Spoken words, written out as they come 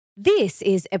This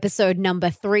is episode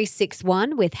number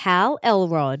 361 with Hal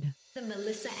Elrod. The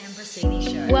Melissa Ambrosini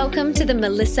Show. Welcome to the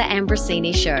Melissa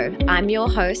Ambrosini Show. I'm your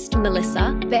host,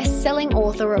 Melissa, best-selling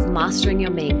author of Mastering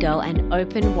Your Mean Girl and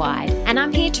Open Wide. And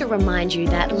I'm here to remind you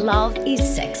that love is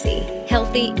sexy,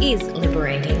 healthy is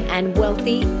liberating, and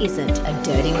wealthy isn't a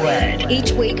dirty word.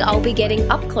 Each week, I'll be getting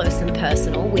up close and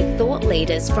personal with thought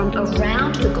leaders from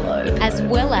around the globe, as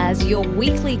well as your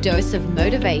weekly dose of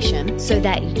motivation so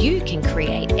that you can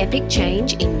create epic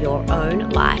change in your own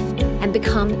life and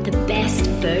become the best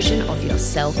version of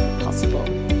yourself possible.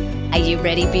 Are you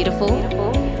ready, beautiful?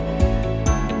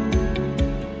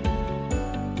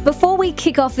 Before we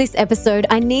kick off this episode,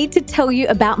 I need to tell you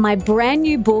about my brand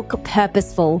new book,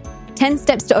 Purposeful: 10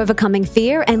 Steps to Overcoming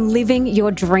Fear and Living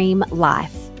Your Dream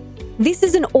Life. This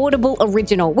is an Audible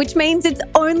original, which means it's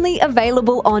only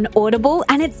available on Audible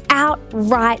and it's out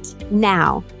right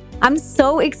now. I'm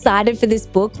so excited for this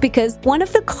book because one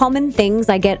of the common things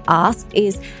I get asked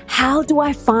is, how do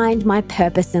I find my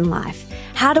purpose in life?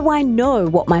 How do I know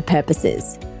what my purpose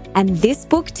is? And this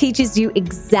book teaches you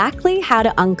exactly how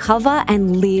to uncover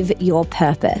and live your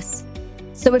purpose.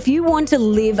 So if you want to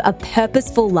live a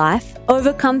purposeful life,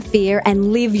 overcome fear,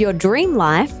 and live your dream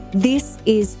life, this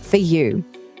is for you.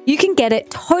 You can get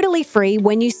it totally free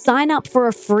when you sign up for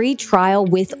a free trial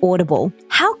with Audible.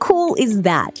 How cool is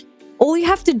that? All you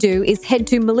have to do is head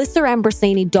to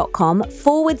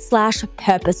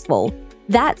melissaambrosini.com/purposeful.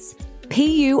 That's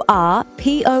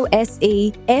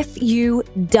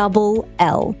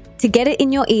PURPOSEFULL to get it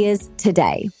in your ears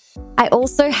today. I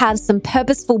also have some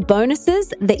purposeful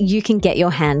bonuses that you can get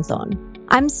your hands on.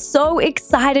 I'm so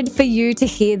excited for you to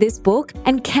hear this book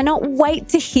and cannot wait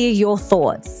to hear your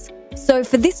thoughts. So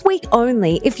for this week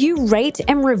only, if you rate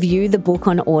and review the book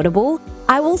on Audible,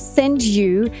 I will send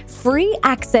you free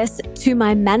access to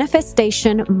my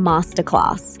Manifestation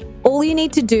Masterclass. All you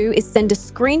need to do is send a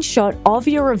screenshot of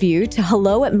your review to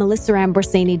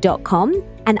hello@melissaambrosini.com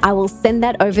and I will send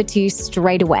that over to you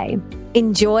straight away.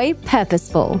 Enjoy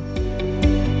Purposeful.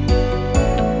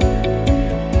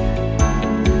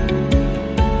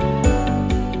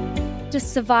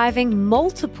 Surviving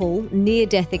multiple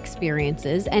near-death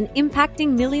experiences and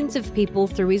impacting millions of people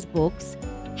through his books,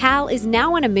 Hal is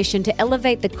now on a mission to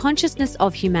elevate the consciousness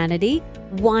of humanity,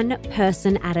 one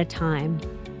person at a time.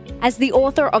 As the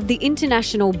author of the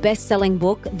international best-selling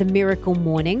book, The Miracle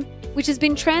Morning, which has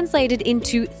been translated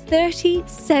into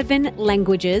 37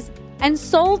 languages and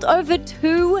sold over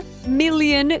 2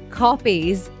 million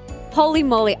copies. Holy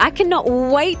moly, I cannot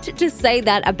wait to say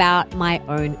that about my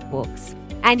own books.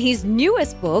 And his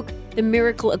newest book, The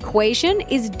Miracle Equation,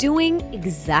 is doing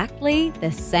exactly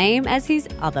the same as his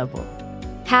other book.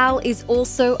 Hal is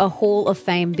also a Hall of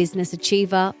Fame business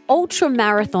achiever,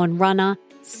 ultra-marathon runner,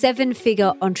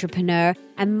 7-figure entrepreneur,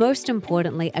 and most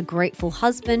importantly, a grateful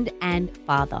husband and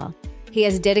father. He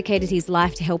has dedicated his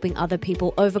life to helping other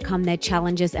people overcome their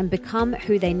challenges and become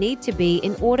who they need to be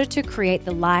in order to create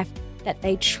the life that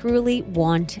they truly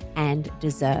want and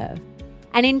deserve.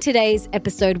 And in today's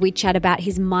episode, we chat about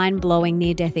his mind-blowing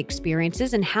near-death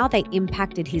experiences and how they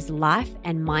impacted his life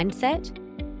and mindset,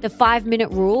 the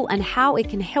 5-minute rule and how it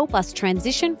can help us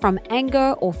transition from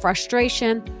anger or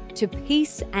frustration to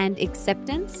peace and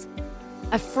acceptance,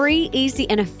 a free, easy,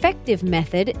 and effective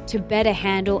method to better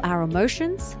handle our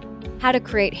emotions, how to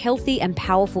create healthy and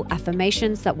powerful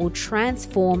affirmations that will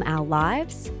transform our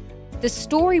lives, the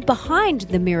story behind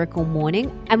the Miracle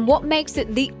Morning and what makes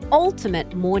it the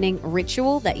ultimate morning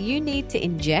ritual that you need to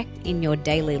inject in your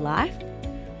daily life,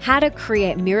 how to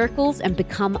create miracles and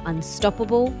become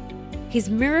unstoppable,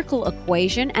 his miracle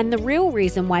equation and the real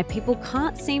reason why people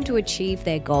can't seem to achieve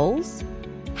their goals,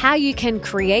 how you can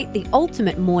create the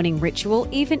ultimate morning ritual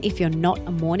even if you're not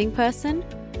a morning person,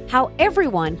 how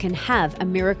everyone can have a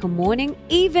miracle morning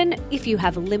even if you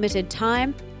have limited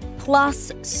time,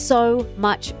 plus so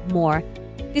much more.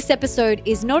 This episode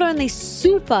is not only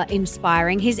super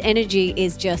inspiring, his energy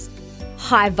is just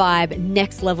high vibe,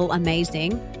 next level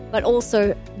amazing, but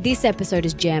also this episode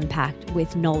is jam-packed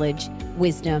with knowledge,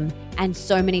 wisdom, and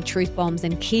so many truth bombs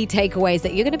and key takeaways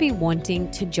that you're going to be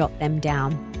wanting to jot them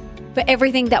down. For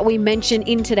everything that we mention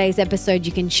in today's episode,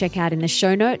 you can check out in the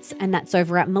show notes, and that's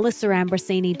over at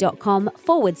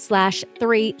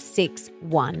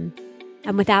melissaambrosini.com/361.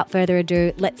 And without further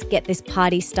ado, let's get this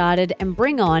party started and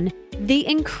bring on the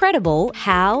incredible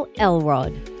Hal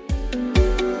Elrod.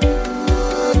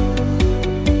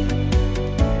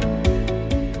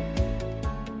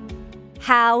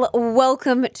 Hal,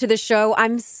 welcome to the show.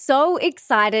 I'm so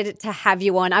excited to have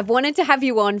you on. I've wanted to have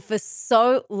you on for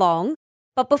so long.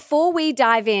 But before we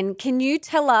dive in, can you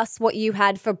tell us what you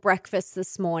had for breakfast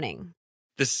this morning?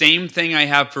 The same thing I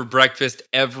have for breakfast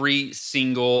every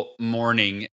single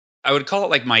morning. I would call it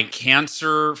like my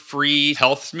cancer-free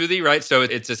health smoothie, right? So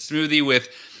it's a smoothie with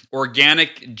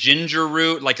organic ginger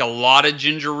root, like a lot of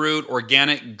ginger root,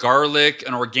 organic garlic,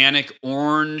 an organic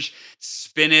orange,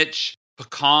 spinach,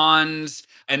 pecans,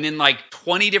 and then like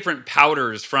 20 different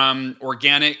powders from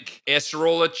organic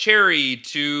acerola cherry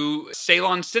to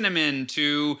Ceylon cinnamon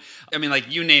to, like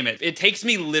you name it. It takes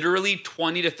me literally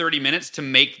 20 to 30 minutes to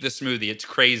make the smoothie. It's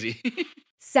crazy.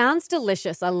 Sounds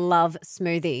delicious. I love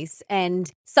smoothies. And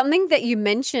something that you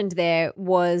mentioned there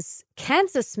was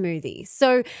cancer smoothies.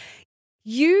 So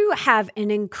you have an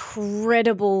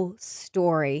incredible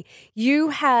story. You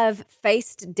have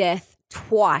faced death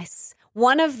twice.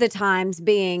 One of the times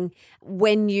being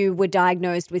when you were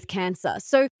diagnosed with cancer.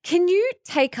 So can you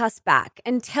take us back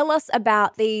and tell us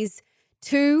about these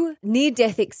two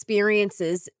near-death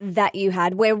experiences that you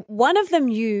had, where one of them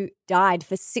you died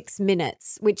for 6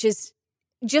 minutes, which is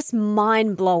just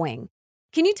mind-blowing.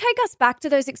 Can you take us back to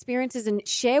those experiences and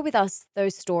share with us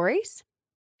those stories?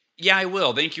 Yeah, I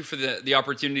will. Thank you for the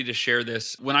opportunity to share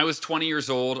this. When I was 20 years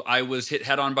old, I was hit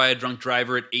head-on by a drunk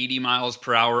driver at 80 miles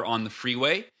per hour on the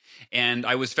freeway. And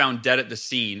I was found dead at the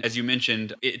scene. As you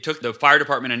mentioned, it took the fire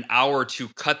department an hour to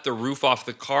cut the roof off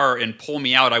the car and pull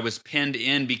me out. I was pinned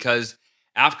in because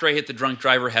after I hit the drunk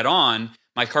driver head on,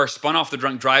 my car spun off the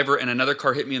drunk driver and another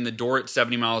car hit me in the door at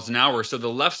 70 miles an hour. So the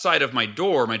left side of my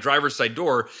door, my driver's side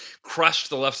door,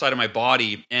 crushed the left side of my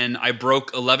body and I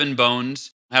broke 11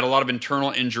 bones. I had a lot of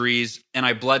internal injuries and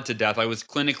I bled to death. I was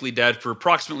clinically dead for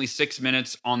approximately 6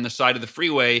 minutes on the side of the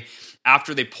freeway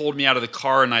after they pulled me out of the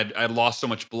car and I'd lost so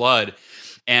much blood.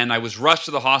 And I was rushed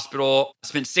to the hospital,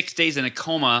 spent 6 days in a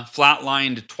coma,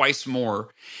 flatlined twice more.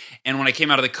 And when I came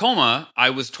out of the coma, I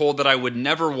was told that I would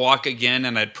never walk again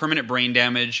and I had permanent brain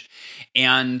damage.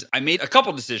 And I made a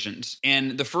couple decisions.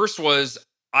 And the first was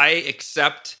I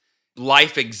accept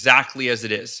life exactly as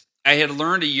it is. I had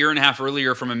learned a year and a half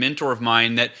earlier from a mentor of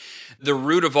mine that the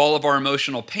root of all of our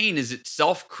emotional pain is it's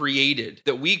self-created,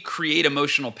 that we create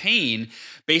emotional pain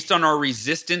based on our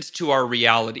resistance to our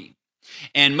reality.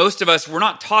 And most of us, we're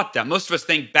not taught that. Most of us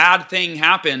think bad thing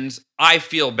happens, I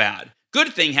feel bad.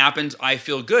 Good thing happens, I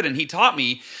feel good. And he taught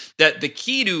me that the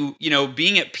key to,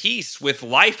 being at peace with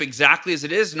life exactly as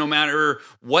it is, no matter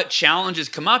what challenges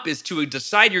come up, is to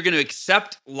decide you're going to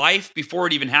accept life before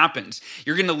it even happens.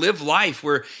 You're going to live life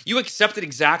where you accept it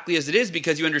exactly as it is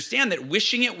because you understand that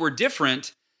wishing it were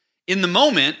different in the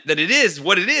moment that it is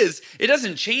what it is, it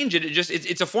doesn't change it.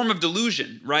 It's a form of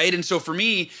delusion, right? And so for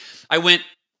me, I went,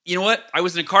 you know what? I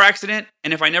was in a car accident,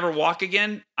 and if I never walk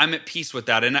again, I'm at peace with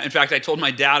that. And in fact, I told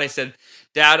my dad, I said,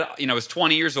 Dad, I was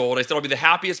 20 years old. I said, I'll be the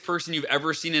happiest person you've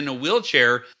ever seen in a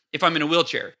wheelchair if I'm in a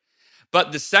wheelchair.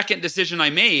 But the second decision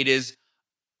I made is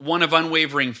one of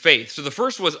unwavering faith. So the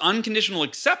first was unconditional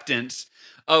acceptance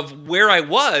of where I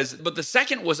was, but the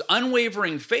second was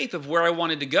unwavering faith of where I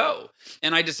wanted to go.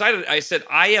 And I said,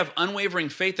 I have unwavering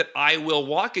faith that I will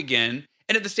walk again.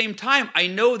 And at the same time, I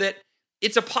know that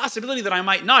it's a possibility that I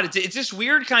might not. It's this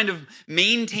weird kind of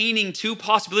maintaining two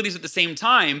possibilities at the same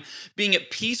time, being at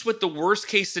peace with the worst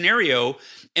case scenario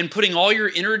and putting all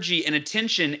your energy and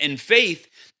attention and faith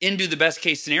into the best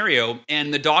case scenario.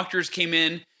 And the doctors came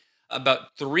in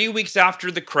about 3 weeks after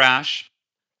the crash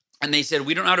and they said,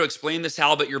 we don't know how to explain this,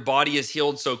 Hal, but your body is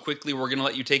healed so quickly, we're going to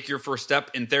let you take your first step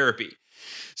in therapy.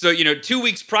 So, 2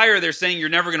 weeks prior, they're saying you're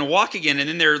never going to walk again. And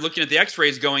then they're looking at the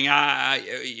x-rays going, we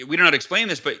don't know how to explain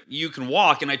this, but you can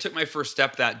walk. And I took my first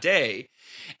step that day.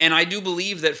 And I do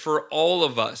believe that for all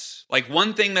of us, like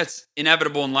one thing that's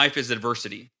inevitable in life is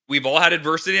adversity. We've all had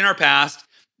adversity in our past.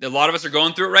 A lot of us are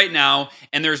going through it right now,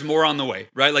 and there's more on the way,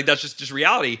 right? Like that's just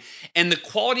reality. And the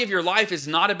quality of your life is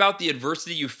not about the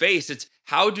adversity you face. It's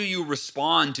how do you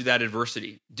respond to that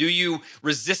adversity? Do you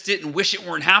resist it and wish it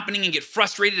weren't happening and get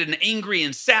frustrated and angry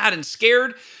and sad and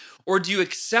scared? Or do you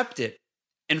accept it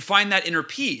and find that inner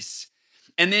peace?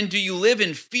 And then do you live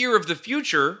in fear of the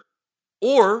future,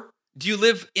 or do you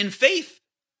live in faith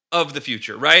of the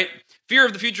future, right? Fear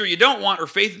of the future you don't want, or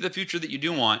faith of the future that you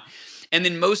do want. And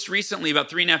then most recently, about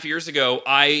 3.5 years ago,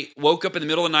 I woke up in the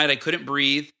middle of the night. I couldn't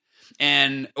breathe.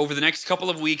 And over the next couple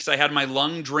of weeks, I had my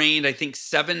lung drained, I think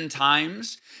 7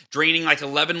 times, draining like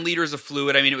 11 liters of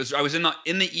fluid. I was in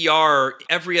the ER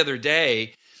every other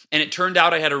day. And it turned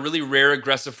out I had a really rare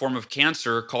aggressive form of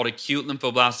cancer called acute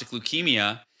lymphoblastic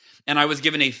leukemia. And I was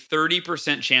given a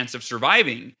 30% chance of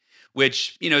surviving,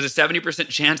 which, is a 70%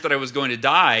 chance that I was going to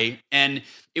die. And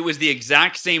it was the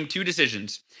exact same 2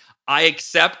 decisions. I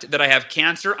accept that I have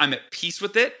cancer. I'm at peace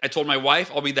with it. I told my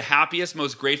wife I'll be the happiest,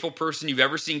 most grateful person you've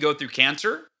ever seen go through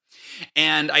cancer.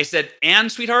 And I said,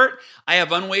 and sweetheart, I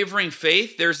have unwavering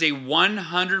faith. There's a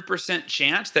 100%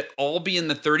 chance that I'll be in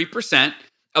the 30%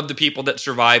 of the people that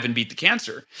survive and beat the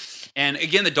cancer. And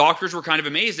again, the doctors were kind of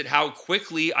amazed at how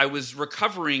quickly I was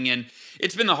recovering. And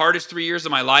it's been the hardest 3 years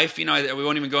of my life. We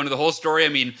won't even go into the whole story. I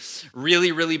mean,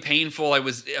 really, really painful. I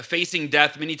was facing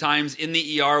death many times in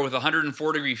the ER with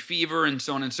 104-degree fever and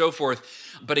so on and so forth.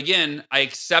 But again, I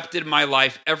accepted my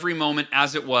life every moment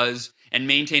as it was and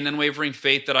maintained unwavering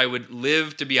faith that I would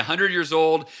live to be 100 years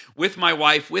old with my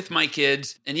wife, with my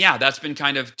kids. And yeah, that's been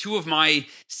kind of two of my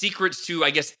secrets to, I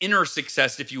guess, inner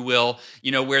success, if you will,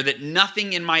 where that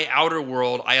nothing in my outer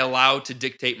world I allow to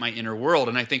dictate my inner world.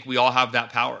 And I think we all have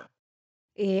that power.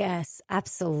 Yes,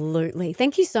 absolutely.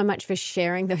 Thank you so much for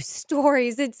sharing those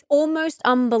stories. It's almost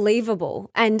unbelievable.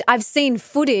 And I've seen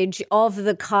footage of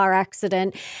the car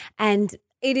accident, and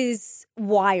it is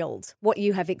wild what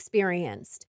you have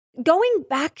experienced. Going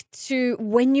back to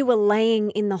when you were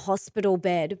laying in the hospital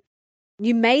bed,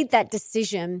 you made that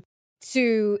decision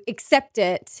to accept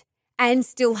it and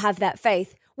still have that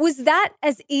faith. Was that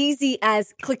as easy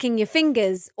as clicking your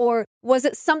fingers, or was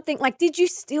it something like, did you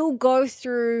still go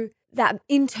through that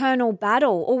internal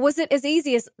battle, or was it as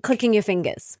easy as clicking your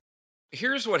fingers?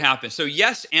 Here's what happened. So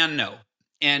yes and no.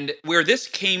 And where this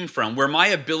came from, where my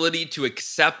ability to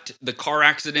accept the car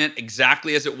accident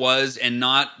exactly as it was and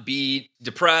not be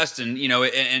depressed and,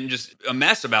 and just a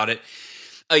mess about it.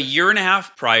 A year and a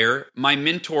half prior, my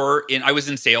mentor, I was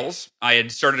in sales. I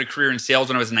had started a career in sales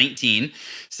when I was 19,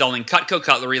 selling Cutco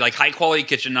cutlery, like high quality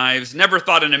kitchen knives. Never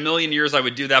thought in a million years I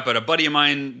would do that, but a buddy of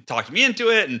mine talked me into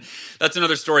it, and that's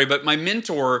another story. But my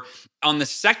mentor, on the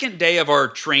second day of our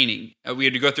training, we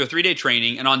had to go through a 3-day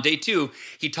training. And on day 2,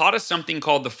 he taught us something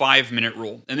called the 5-minute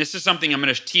rule. And this is something I'm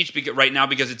going to teach right now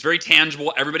because it's very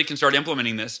tangible. Everybody can start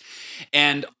implementing this.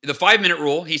 And the 5-minute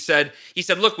rule, he said,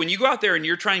 look, when you go out there and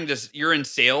you're in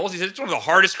sales, he said, it's one of the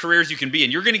hardest careers you can be in.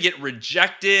 You're going to get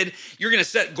rejected. You're going to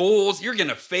set goals. You're going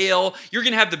to fail. You're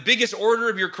going to have the biggest order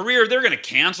of your career. They're going to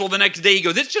cancel the next day. He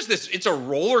goes, it's a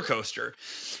roller coaster.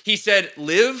 He said,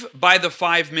 live by the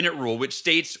 5-minute rule, which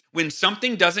states when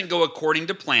something doesn't go according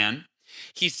to plan,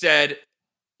 he said,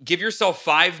 give yourself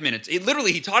 5 minutes.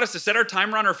 He taught us to set our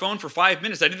timer on our phone for 5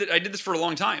 minutes. I did this for a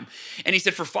long time. And he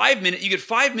said, for 5 minutes, you get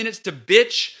 5 minutes to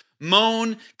bitch,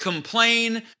 moan,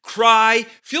 complain, cry,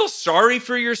 feel sorry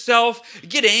for yourself,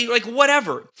 get angry, like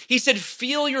whatever. He said,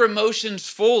 feel your emotions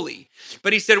fully.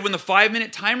 But he said, when the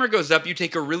 5-minute timer goes up, you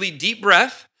take a really deep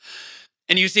breath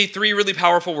and you say 3 really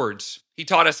powerful words. He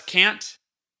taught us, can't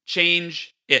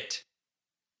change it.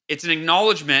 It's an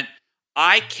acknowledgement.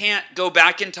 I can't go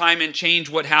back in time and change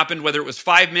what happened, whether it was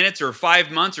 5 minutes or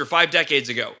 5 months or 5 decades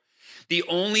ago. The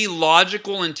only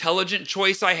logical, intelligent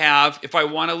choice I have if I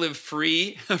want to live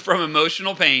free from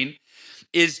emotional pain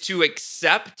is to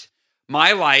accept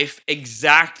my life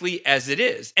exactly as it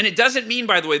is. And it doesn't mean,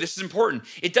 by the way, this is important,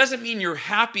 it doesn't mean you're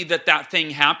happy that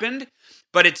thing happened,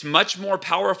 but it's much more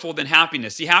powerful than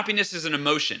happiness. See, happiness is an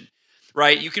emotion,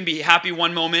 right? You can be happy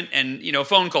one moment and, a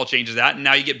phone call changes that, and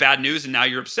now you get bad news and now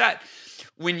you're upset.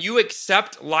 When you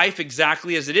accept life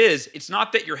exactly as it is, it's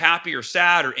not that you're happy or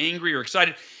sad or angry or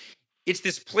excited. It's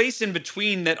this place in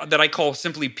between that I call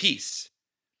simply peace.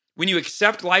 When you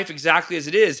accept life exactly as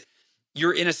it is,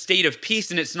 you're in a state of peace,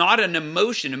 and it's not an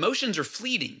emotion. Emotions are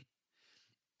fleeting.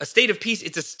 A state of peace,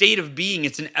 it's a state of being.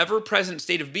 It's an ever-present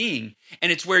state of being.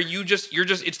 And it's where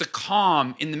it's the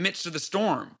calm in the midst of the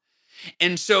storm.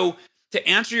 And so to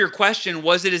answer your question,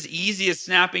 was it as easy as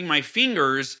snapping my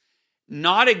fingers?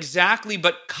 Not exactly,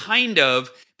 but kind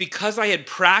of, because I had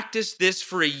practiced this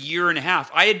for a year and a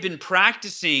half. I had been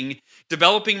practicing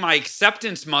developing my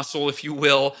acceptance muscle, if you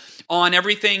will, on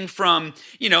everything from,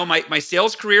 my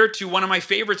sales career to one of my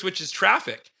favorites, which is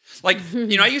traffic. Like,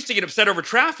 I used to get upset over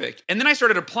traffic. And then I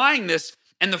started applying this,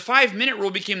 and the 5-minute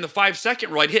rule became the 5-second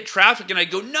rule. I'd hit traffic and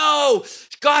I'd go, no,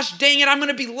 gosh, dang it, I'm going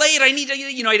to be late. I need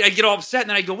to, I'd get all upset. And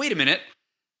then I'd go, wait a minute,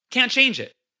 can't change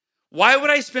it. Why would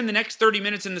I spend the next 30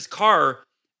 minutes in this car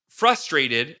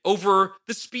frustrated over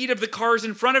the speed of the cars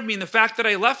in front of me and the fact that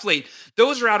I left late?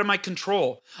 Those are out of my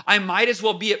control. I might as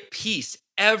well be at peace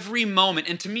every moment.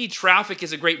 And to me, traffic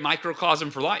is a great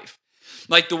microcosm for life.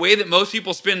 Like the way that most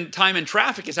people spend time in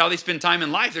traffic is how they spend time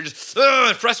in life. They're just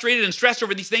frustrated and stressed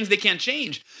over these things they can't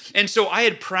change. And so I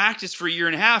had practiced for a year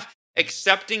and a half,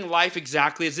 accepting life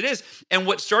exactly as it is. And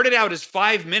what started out as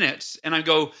 5 minutes, and I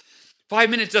go, 5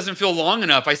 minutes doesn't feel long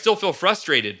enough. I still feel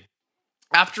frustrated.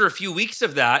 After a few weeks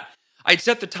of that, I'd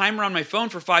set the timer on my phone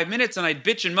for 5 minutes and I'd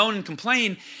bitch and moan and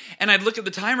complain. And I'd look at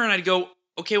the timer and I'd go,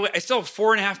 okay, wait, I still have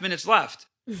 4.5 minutes left.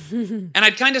 And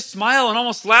I'd kind of smile and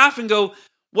almost laugh and go,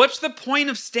 What's the point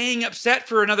of staying upset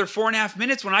for another 4.5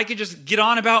 minutes when I could just get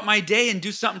on about my day and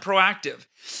do something proactive?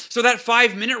 So that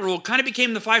 5-minute rule kind of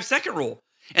became the 5-second rule.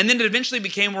 And then it eventually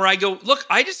became where I go, look,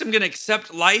 I just am going to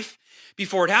accept life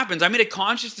before it happens. I made a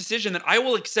conscious decision that I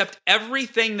will accept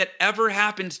everything that ever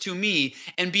happens to me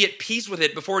and be at peace with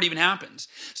it before it even happens.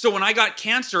 So when I got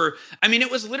cancer,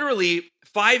 it was literally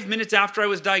 5 minutes after I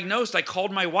was diagnosed, I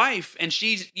called my wife and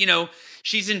she's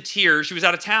in tears. She was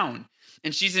out of town.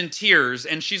 And she's in tears,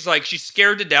 and she's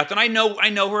scared to death. And I know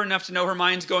her enough to know her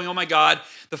mind's going, oh my God,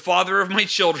 the father of my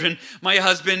children, my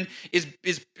husband is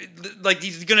like,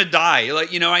 he's gonna die.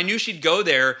 I knew she'd go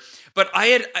there, but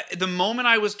the moment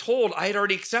I was told, I had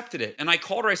already accepted it. And I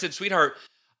called her, I said, sweetheart,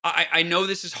 I know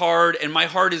this is hard, and my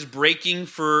heart is breaking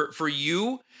for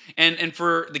you and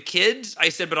for the kids. I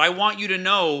said, but I want you to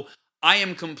know I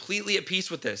am completely at peace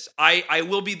with this. I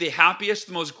will be the happiest,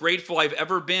 the most grateful I've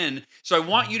ever been. So I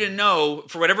want you to know,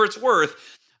 for whatever it's worth,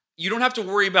 you don't have to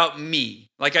worry about me.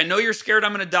 I know you're scared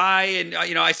I'm going to die. And,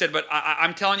 I said, but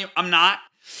I'm telling you, I'm not.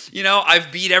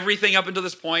 I've beat everything up until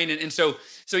this point. So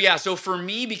for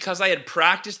me, because I had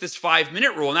practiced this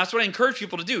 5-minute rule, and that's what I encourage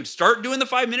people to do, start doing the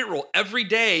 5-minute rule every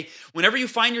day. Whenever you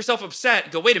find yourself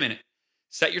upset, go, wait a minute,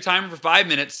 set your timer for 5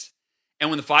 minutes. And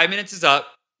when the 5 minutes is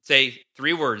up, say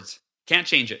 3 words. Can't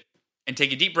change it. And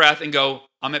take a deep breath and go,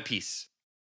 I'm at peace.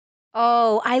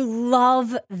 Oh, I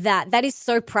love that. That is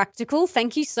so practical.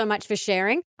 Thank you so much for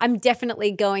sharing. I'm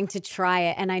definitely going to try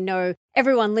it. And I know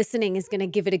everyone listening is going to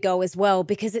give it a go as well,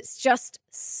 because it's just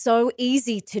so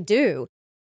easy to do.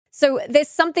 So there's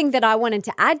something that I wanted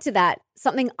to add to that.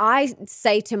 Something I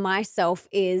say to myself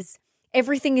is,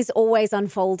 everything is always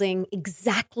unfolding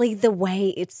exactly the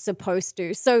way it's supposed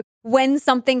to. So when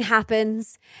something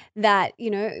happens that,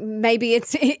 maybe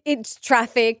it's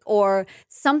traffic or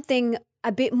something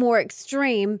a bit more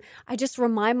extreme, I just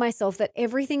remind myself that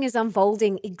everything is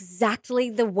unfolding exactly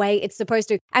the way it's supposed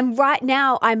to. And right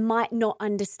now, I might not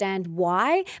understand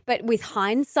why, but with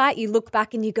hindsight, you look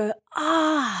back and you go,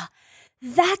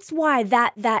 that's why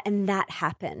that, and that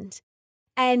happened.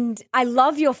 And I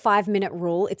love your 5-minute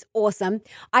rule. It's awesome.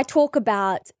 I talk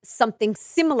about something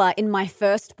similar in my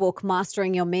first book,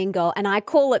 Mastering Your Mean Girl, and I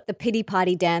call it the pity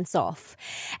party dance-off.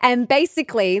 And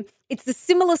basically, it's a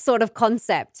similar sort of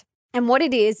concept. And what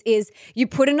it is you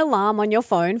put an alarm on your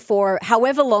phone for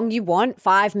however long you want,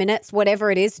 5 minutes,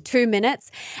 whatever it is, 2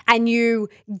 minutes, and you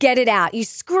get it out. You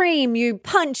scream, you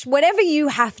punch, whatever you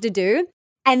have to do.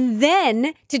 And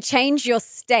then to change your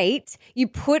state, you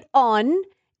put on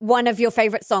one of your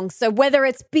favorite songs. So whether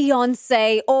it's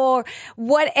Beyonce or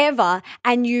whatever,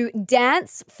 and you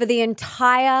dance for the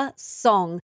entire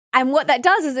song. And what that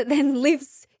does is it then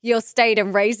lifts your state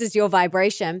and raises your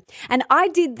vibration. And I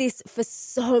did this for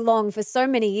so long, for so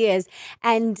many years.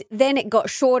 And then it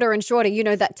got shorter and shorter.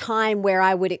 That time where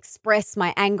I would express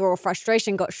my anger or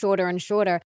frustration got shorter and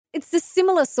shorter. It's a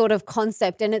similar sort of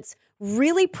concept, and it's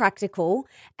really practical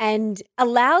and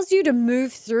allows you to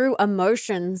move through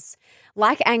emotions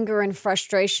like anger and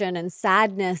frustration and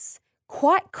sadness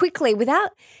quite quickly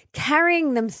without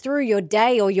carrying them through your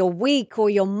day or your week or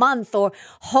your month or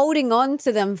holding on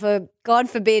to them for, God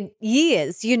forbid,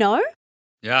 years,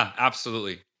 Yeah,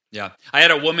 absolutely. Yeah. I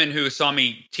had a woman who saw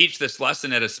me teach this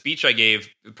lesson at a speech I gave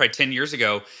probably 10 years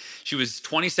ago. She was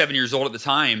 27 years old at the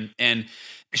time, and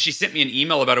she sent me an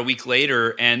email about a week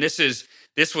later, and this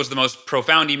was the most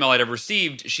profound email I'd ever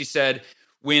received. She said,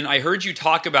 when I heard you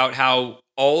talk about how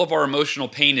all of our emotional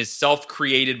pain is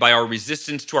self-created by our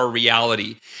resistance to our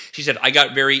reality, she said, I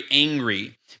got very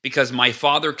angry because my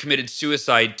father committed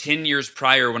suicide 10 years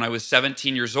prior when I was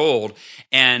 17 years old,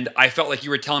 and I felt like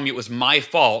you were telling me it was my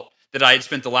fault that I had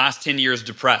spent the last 10 years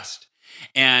depressed.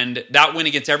 And that went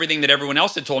against everything that everyone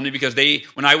else had told me, because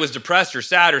when I was depressed or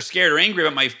sad or scared or angry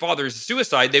about my father's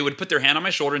suicide, they would put their hand on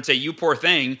my shoulder and say, you poor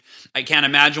thing, I can't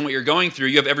imagine what you're going through.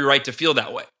 You have every right to feel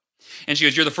that way. And she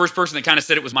goes, you're the first person that kind of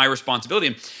said it was my responsibility.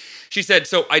 And she said,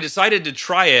 so I decided to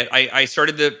try it. I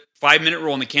started the 5-minute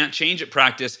rule and the can't change it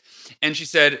practice. And she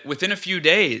said, within a few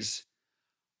days,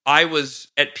 I was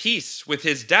at peace with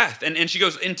his death. And she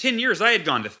goes, in 10 years, I had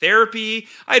gone to therapy.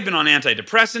 I had been on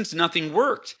antidepressants. Nothing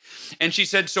worked. And she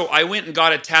said, so I went and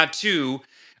got a tattoo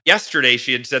yesterday,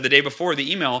 she had said the day before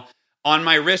the email, on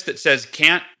my wrist that says,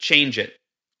 can't change it.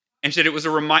 And she said it was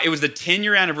it was the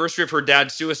 10-year anniversary of her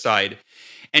dad's suicide.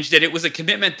 And she said it was a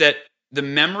commitment that the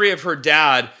memory of her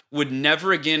dad would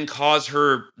never again cause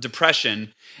her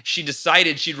depression. She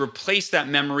decided she'd replace that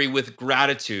memory with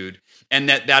gratitude, and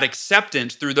that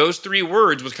acceptance through those 3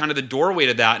 words was kind of the doorway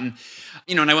to that. And,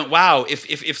 and I went, wow,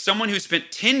 if someone who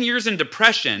spent 10 years in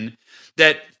depression,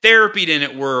 that therapy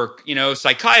didn't work,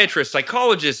 psychiatrists,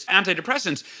 psychologists,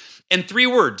 antidepressants, And 3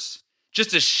 words,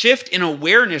 just a shift in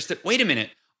awareness that, wait a minute,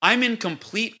 I'm in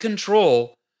complete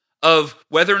control of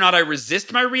whether or not I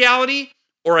resist my reality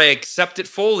or I accept it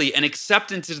fully. And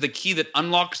acceptance is the key that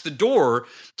unlocks the door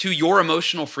to your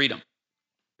emotional freedom.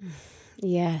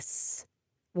 Yes.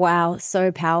 Wow,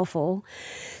 so powerful.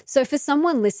 So for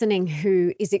someone listening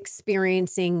who is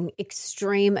experiencing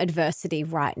extreme adversity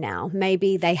right now,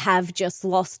 maybe they have just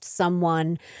lost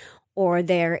someone, or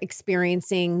they're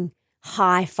experiencing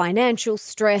high financial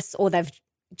stress, or they've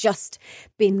just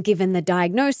been given the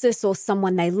diagnosis, or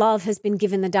someone they love has been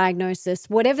given the diagnosis,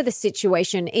 whatever the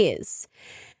situation is,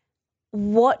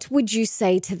 what would you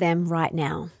say to them right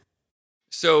now?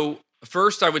 So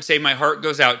first, I would say my heart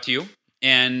goes out to you.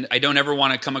 And I don't ever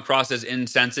want to come across as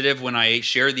insensitive when I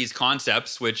share these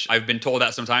concepts, which I've been told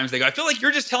that sometimes. They go, I feel like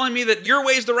you're just telling me that your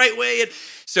way is the right way. And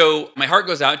so my heart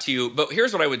goes out to you. But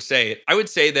here's what I would say. I would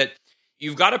say that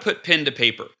you've got to put pen to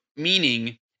paper,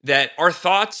 meaning that our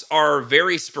thoughts are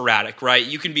very sporadic, right?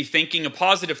 You can be thinking a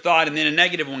positive thought and then a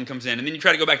negative one comes in, and then you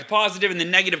try to go back to positive and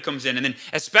then negative comes in. And then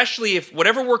especially if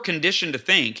whatever we're conditioned to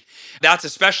think, that's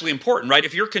especially important, right?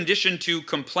 If you're conditioned to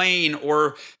complain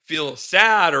or feel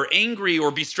sad or angry or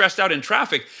be stressed out in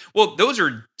traffic, well, those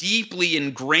are deeply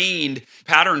ingrained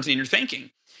patterns in your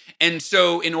thinking. And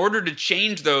so in order to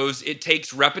change those, it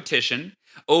takes repetition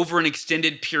over an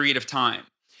extended period of time.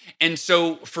 And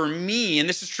so for me, and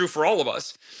this is true for all of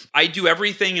us, I do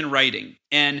everything in writing.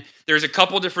 And there's a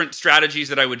couple different strategies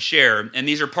that I would share. And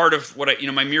these are part of what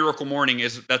my miracle morning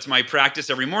is. That's my practice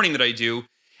every morning that I do.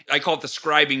 I call it the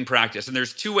scribing practice. And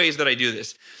there's 2 ways that I do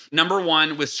this. Number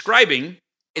 1, with scribing,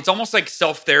 it's almost like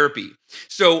self-therapy.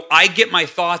 So I get my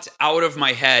thoughts out of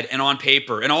my head and on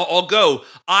paper, and I'll go,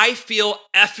 I feel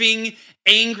effing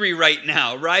angry right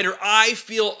now, right? Or I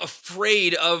feel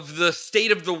afraid of the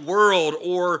state of the world,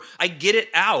 or I get it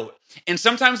out. And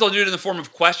sometimes I'll do it in the form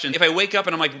of question. If I wake up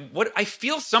and I'm like, what? I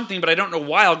feel something, but I don't know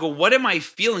why. I'll go, what am I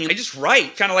feeling? I just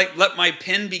write, kind of like let my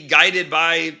pen be guided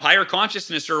by higher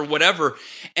consciousness or whatever.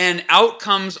 And out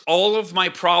comes all of my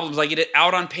problems. I get it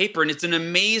out on paper. And it's an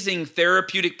amazing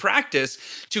therapeutic practice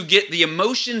to get the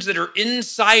emotions that are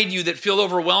inside you that feel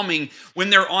overwhelming when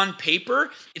they're on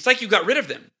paper. It's like you got rid of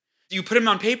them. You put them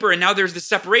on paper and now there's this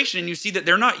separation and you see that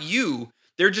they're not you.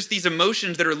 They're just these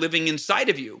emotions that are living inside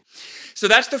of you. So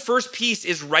that's the first piece,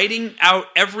 is writing out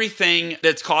everything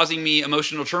that's causing me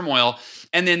emotional turmoil.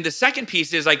 And then the second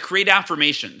piece is I create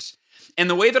affirmations. And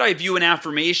the way that I view an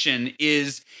affirmation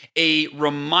is a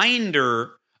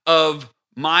reminder of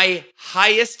my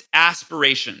highest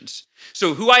aspirations.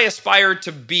 So who I aspire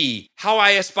to be, how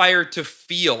I aspire to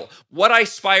feel, what I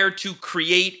aspire to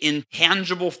create in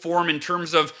tangible form in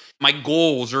terms of my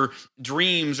goals or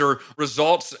dreams or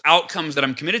results, outcomes that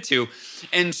I'm committed to.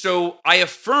 And so I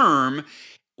affirm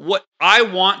what I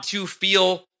want to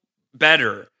feel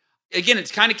better. Again,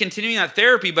 it's kind of continuing that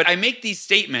therapy, but I make these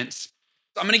statements.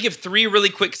 I'm going to give 3 really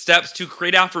quick steps to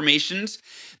create affirmations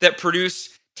that produce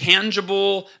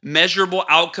tangible, measurable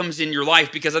outcomes in your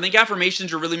life, because I think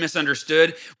affirmations are really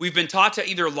misunderstood. We've been taught to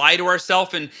either lie to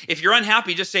ourselves, and if you're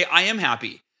unhappy, just say, I am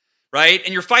happy, right?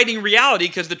 And you're fighting reality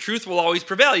because the truth will always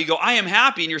prevail. You go, I am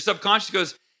happy, and your subconscious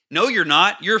goes, no, you're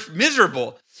not. You're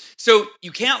miserable. So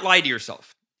you can't lie to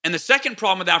yourself. And the second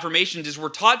problem with affirmations is we're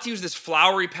taught to use this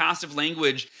flowery, passive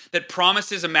language that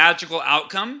promises a magical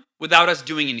outcome without us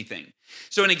doing anything.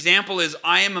 So an example is,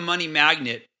 I am a money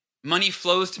magnet. Money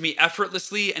flows to me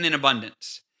effortlessly and in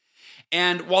abundance.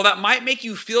 And while that might make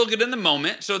you feel good in the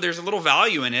moment, so there's a little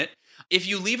value in it, if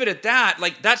you leave it at that,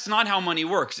 that's not how money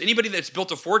works. Anybody that's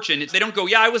built a fortune, they don't go,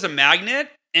 yeah, I was a magnet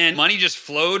and money just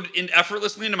flowed in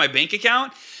effortlessly into my bank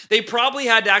account. They probably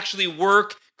had to actually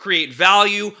work, create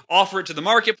value, offer it to the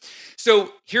market.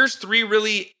 So here's 3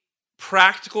 really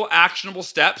practical, actionable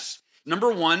steps.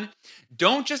 Number 1,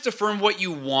 don't just affirm what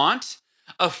you want,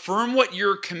 affirm what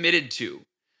you're committed to.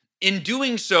 In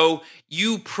doing so,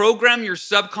 you program your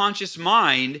subconscious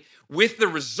mind with the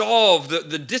resolve,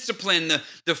 the discipline,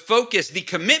 the focus, the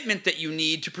commitment that you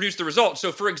need to produce the result.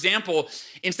 So for example,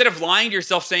 instead of lying to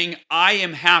yourself saying, I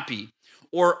am happy,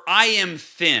 or I am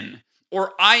thin,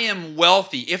 or I am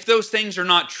wealthy, if those things are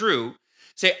not true,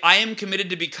 say, I am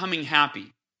committed to becoming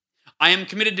happy. I am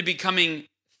committed to becoming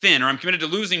thin, or I'm committed to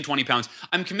losing 20 pounds.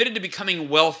 I'm committed to becoming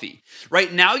wealthy.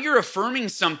 Right now, you're affirming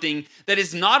something that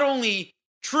is not only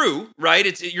true,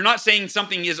 right? You're not saying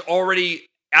something is already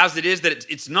as it is that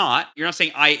it's not. You're not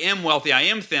saying I am wealthy, I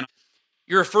am thin.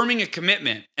 You're affirming a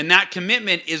commitment, and that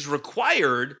commitment is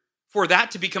required for that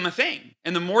to become a thing.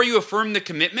 And the more you affirm the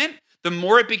commitment, the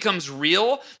more it becomes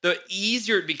real, the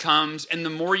easier it becomes, and the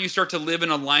more you start to live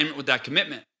in alignment with that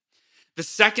commitment. The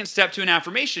second step to an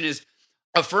affirmation is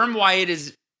affirm why it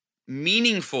is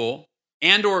meaningful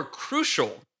and or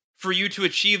crucial for you to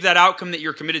achieve that outcome that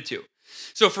you're committed to.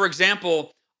 So for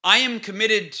example, I am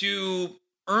committed to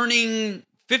earning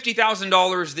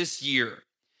 $50,000 this year.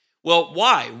 Well,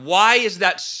 why? Why is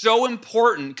that so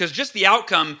important? Because just the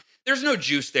outcome, there's no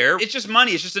juice there. It's just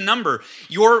money. It's just a number.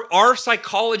 Our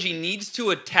psychology needs to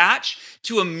attach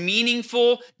to a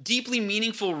meaningful, deeply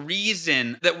meaningful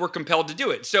reason that we're compelled to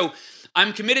do it. So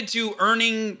I'm committed to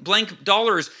earning blank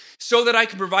dollars so that I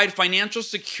can provide financial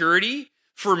security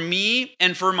for me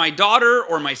and for my daughter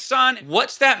or my son.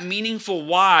 What's that meaningful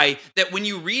why that when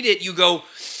you read it, you go,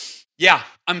 yeah,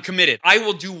 I'm committed. I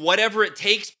will do whatever it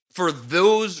takes for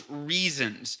those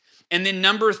reasons. And then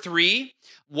number 3,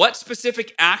 what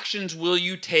specific actions will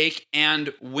you take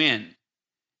and when?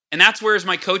 And that's where, as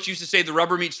my coach used to say, the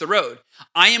rubber meets the road.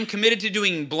 I am committed to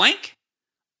doing blank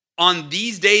on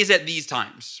these days at these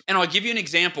times. And I'll give you an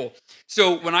example.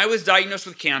 So when I was diagnosed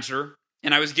with cancer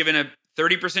and I was given a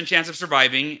 30% chance of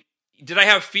surviving, did I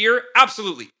have fear?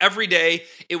 Absolutely. Every day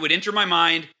it would enter my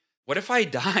mind, what if I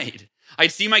died?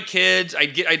 I'd see my kids,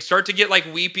 I'd start to get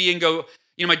like weepy and go,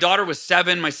 my daughter was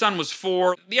 7, my son was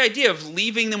 4. The idea of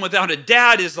leaving them without a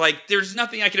dad is like, there's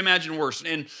nothing I can imagine worse.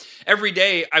 And every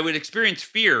day I would experience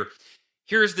fear.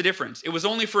 Here's the difference. It was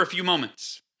only for a few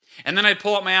moments. And then I'd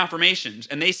pull out my affirmations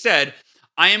and they said,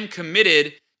 I am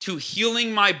committed to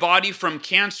healing my body from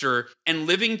cancer and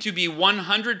living to be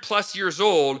 100 plus years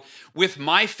old with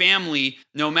my family.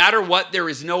 No matter what, there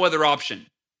is no other option.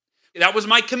 That was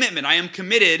my commitment. I am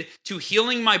committed to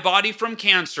healing my body from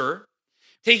cancer.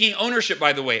 Taking ownership,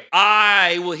 by the way.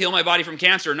 I will heal my body from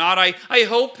cancer, not I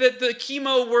hope that the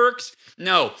chemo works.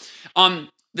 No.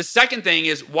 The second thing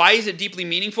is, why is it deeply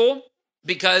meaningful?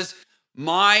 Because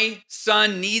my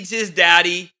son needs his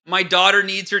daddy, my daughter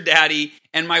needs her daddy,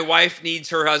 and my wife needs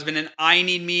her husband, and I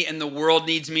need me, and the world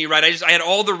needs me, right? I had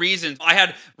all the reasons. I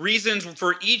had reasons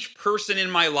for each person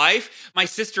in my life. My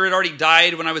sister had already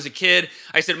died when I was a kid.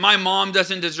 I said, my mom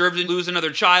doesn't deserve to lose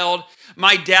another child.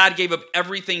 My dad gave up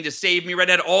everything to save me, right?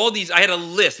 I had a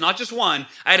list, not just one.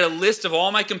 I had a list of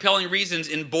all my compelling reasons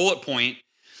in bullet point.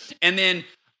 And then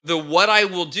what I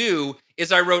will do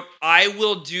is I wrote, I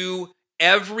will do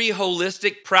every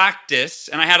holistic practice,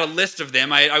 and I had a list of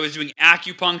them. I was doing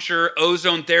acupuncture,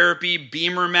 ozone therapy,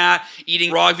 Beamer mat,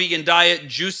 eating raw vegan diet,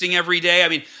 juicing every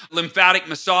day. Lymphatic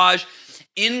massage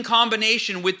in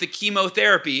combination with the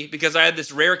chemotherapy, because I had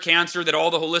this rare cancer that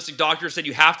all the holistic doctors said,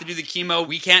 you have to do the chemo.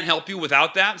 We can't help you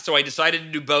without that. So I decided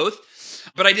to do both,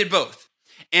 but I did both.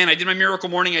 And I did my miracle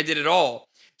morning. I did it all.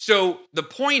 So the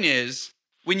point is,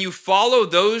 when you follow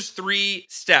those 3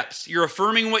 steps, you're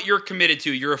affirming what you're committed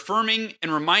to. You're affirming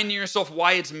and reminding yourself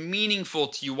why it's meaningful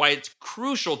to you, why it's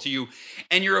crucial to you,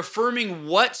 and you're affirming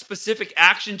what specific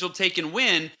actions you'll take and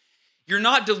when. You're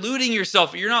not deluding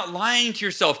yourself. You're not lying to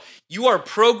yourself. You are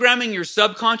programming your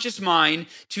subconscious mind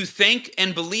to think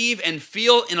and believe and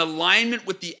feel in alignment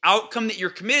with the outcome that you're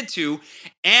committed to,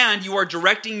 and you are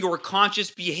directing your conscious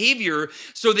behavior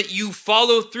so that you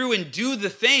follow through and do the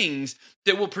things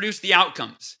that will produce the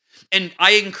outcomes. And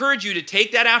I encourage you to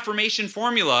take that affirmation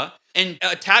formula and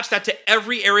attach that to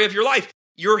every area of your life.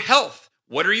 Your health.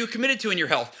 What are you committed to in your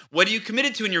health? What are you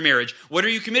committed to in your marriage? What are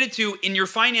you committed to in your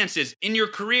finances, in your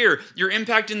career, your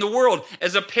impact in the world?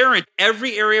 As a parent,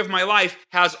 every area of my life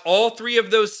has all 3 of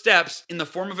those steps in the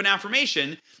form of an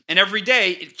affirmation. And every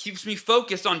day it keeps me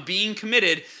focused on being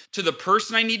committed to the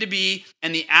person I need to be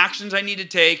and the actions I need to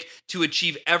take to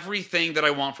achieve everything that I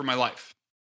want for my life.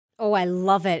 Oh, I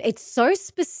love it. It's so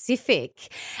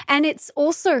specific. And it's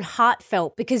also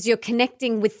heartfelt because you're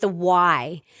connecting with the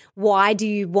why. Why do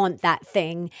you want that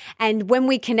thing? And when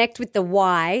we connect with the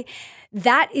why,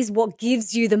 that is what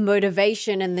gives you the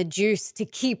motivation and the juice to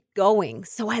keep going.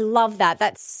 So I love that.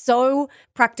 That's so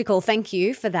practical. Thank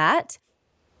you for that.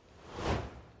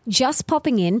 Just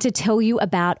popping in to tell you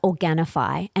about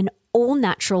Organifi, an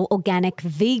all-natural, organic,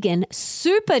 vegan,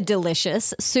 super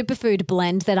delicious superfood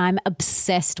blend that I'm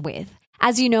obsessed with.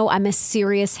 As you know, I'm a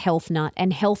serious health nut,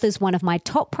 and health is one of my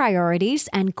top priorities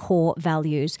and core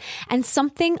values, and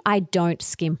something I don't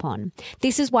skimp on.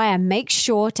 This is why I make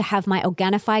sure to have my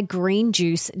Organifi green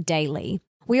juice daily.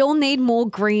 We all need more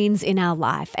greens in our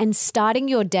life, and starting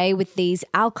your day with these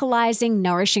alkalizing,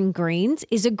 nourishing greens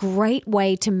is a great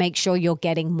way to make sure you're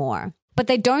getting more. But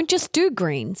they don't just do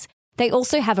greens. They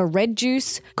also have a red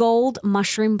juice, gold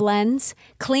mushroom blends,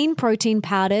 clean protein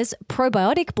powders,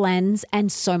 probiotic blends,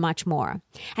 and so much more.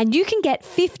 And you can get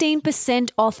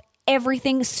 15% off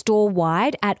everything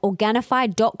store-wide at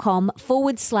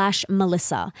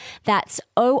Organifi.com/Melissa. That's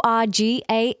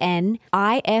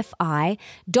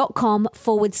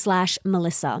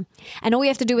Organifi.com/Melissa. And all you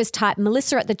have to do is type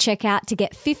Melissa at the checkout to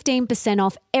get 15%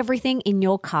 off everything in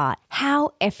your cart.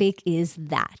 How epic is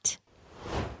that?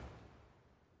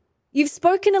 You've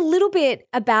spoken a little bit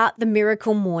about the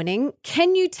miracle morning.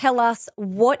 Can you tell us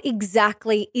what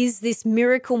exactly is this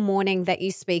miracle morning that you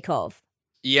speak of?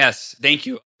 Yes, thank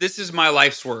you. This is my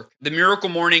life's work. The miracle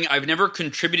morning, I've never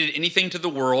contributed anything to the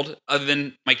world other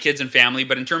than my kids and family,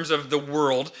 but in terms of the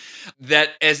world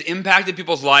that has impacted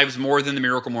people's lives more than the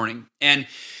miracle morning. And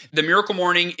the miracle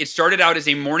morning, it started out as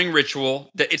a morning ritual.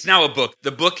 It's now a book.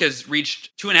 The book has reached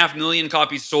 2.5 million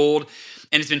copies sold,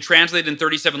 and it's been translated in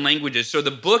 37 languages. So the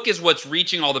book is what's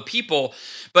reaching all the people.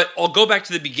 But I'll go back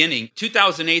to the beginning.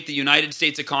 2008, the United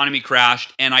States economy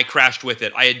crashed, and I crashed with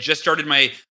it. I had just started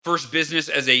my first business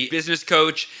as a business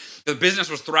coach. The business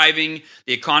was thriving.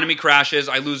 The economy crashes.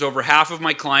 I lose over half of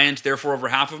my clients, therefore over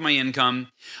half of my income.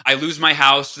 I lose my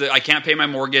house. I can't pay my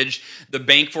mortgage. The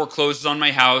bank forecloses on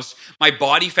my house. My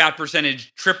body fat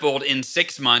percentage tripled in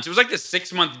 6 months. It was like this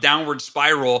 6-month downward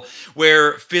spiral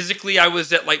where physically I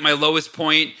was at like my lowest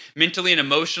point. Mentally and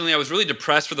emotionally, I was really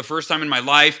depressed for the first time in my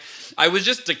life. I was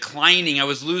just declining. I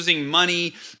was losing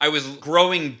money. I was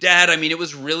growing debt. I mean, it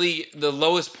was really the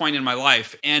lowest point in my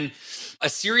life. And a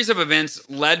series of events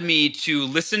led me to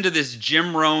listen to this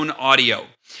Jim Rohn audio.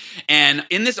 And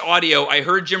in this audio, I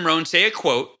heard Jim Rohn say a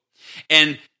quote.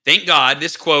 And thank God,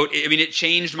 this quote, it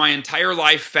changed my entire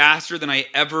life faster than I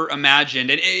ever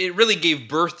imagined. And it really gave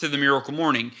birth to the miracle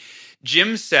morning.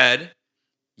 Jim said,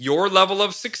 "Your level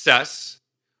of success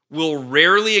will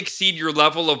rarely exceed your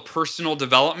level of personal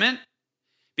development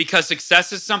because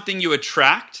success is something you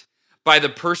attract by the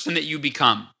person that you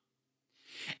become."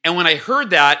 And when I heard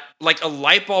that, like a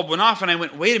light bulb went off and I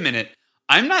went, wait a minute,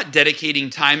 I'm not dedicating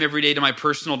time every day to my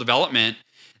personal development.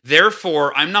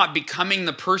 Therefore, I'm not becoming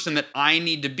the person that I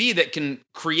need to be that can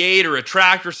create or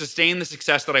attract or sustain the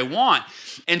success that I want.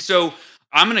 And so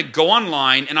I'm going to go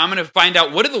online and I'm going to find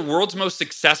out what do the world's most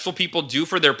successful people do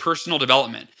for their personal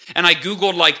development. And I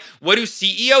Googled what do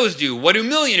CEOs do? What do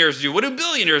millionaires do? What do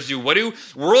billionaires do? What do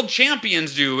world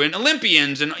champions do? And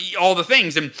Olympians and all the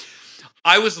things. And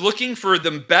I was looking for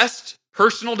the best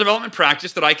personal development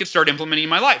practice that I could start implementing in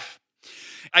my life.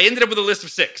 I ended up with a list of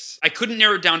 6. I couldn't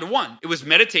narrow it down to one. It was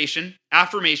meditation,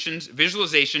 affirmations,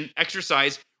 visualization,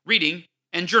 exercise, reading,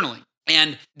 and journaling.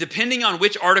 And depending on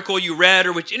which article you read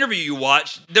or which interview you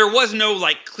watched, there was no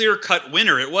clear-cut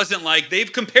winner. It wasn't like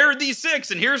they've compared these 6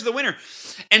 and here's the winner.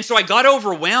 And so I got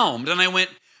overwhelmed and I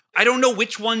went, I don't know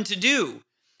which one to do.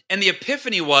 And the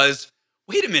epiphany was,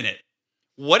 wait a minute.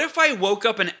 What if I woke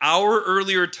up an hour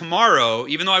earlier tomorrow,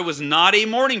 even though I was not a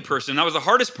morning person? That was the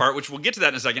hardest part, which we'll get to that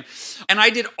in a second. And I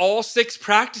did all 6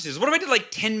 practices. What if I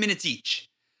did 10 minutes each?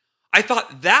 I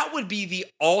thought that would be the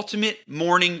ultimate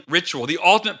morning ritual, the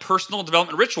ultimate personal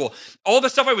development ritual. All the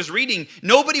stuff I was reading,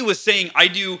 nobody was saying, I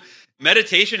do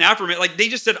meditation, affirmation. They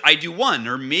just said, I do 1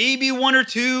 or maybe 1 or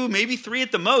 2, maybe 3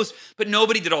 at the most, but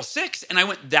nobody did all 6. And I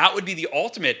went, that would be the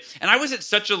ultimate. And I was at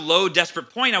such a low,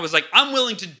 desperate point. I was like, I'm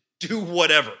willing to do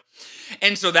whatever.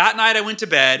 And so that night I went to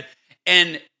bed,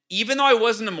 and even though I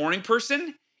wasn't a morning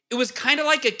person, it was kind of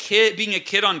like being a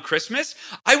kid on Christmas.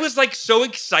 I was so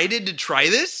excited to try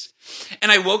this.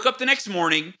 And I woke up the next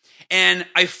morning and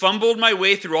I fumbled my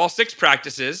way through all 6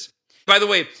 practices. By the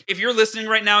way, if you're listening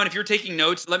right now and if you're taking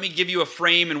notes, let me give you a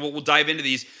frame and we'll dive into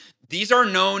these. These are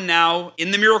known now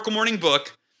in the Miracle Morning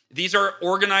book. These are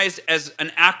organized as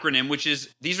an acronym,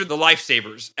 these are the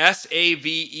lifesavers,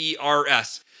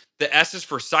 SAVERS. The S is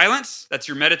for silence. That's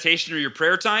your meditation or your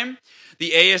prayer time.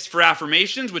 The A is for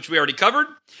affirmations, which we already covered.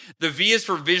 The V is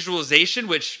for visualization,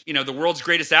 which, the world's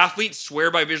greatest athletes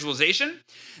swear by visualization.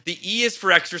 The E is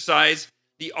for exercise.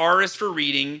 The R is for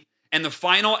reading. And the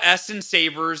final S in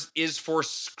savers is for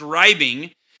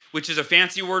scribing, which is a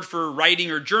fancy word for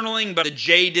writing or journaling, but the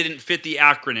J didn't fit the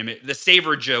acronym. The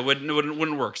saver J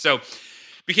wouldn't work. So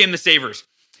became the savers.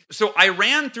 So I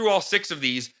ran through all 6 of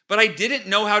these, but I didn't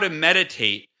know how to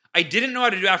meditate. I didn't know how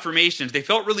to do affirmations. They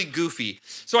felt really goofy.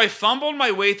 So I fumbled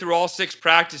my way through all 6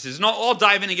 practices. And I'll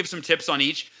dive in and give some tips on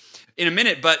each in a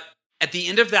minute. But at the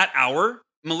end of that hour,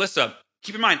 Melissa,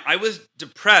 keep in mind, I was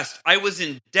depressed. I was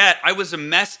in debt. I was a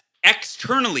mess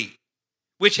externally,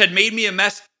 which had made me a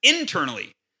mess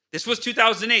internally. This was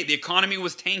 2008. The economy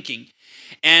was tanking.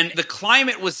 And the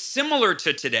climate was similar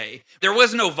to today. There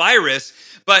was no virus,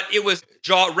 but it was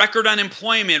record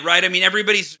unemployment, right?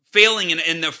 Everybody's failing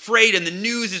and afraid, and the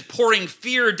news is pouring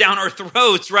fear down our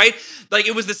throats, right?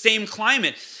 It was the same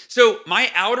climate. So my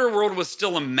outer world was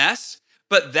still a mess,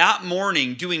 But that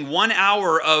morning, doing 1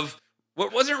 hour of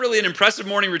what wasn't really an impressive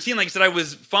morning routine, like I said, I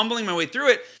was fumbling my way through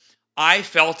it. I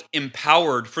felt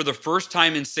empowered for the first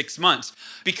time in 6 months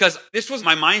because this was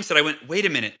my mindset. I went, wait a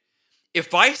minute.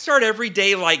 If I start every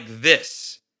day like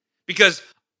this, because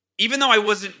even though I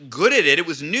wasn't good at it, it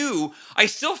was new, I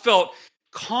still felt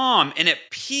calm and at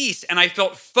peace, and I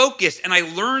felt focused, and I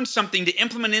learned something to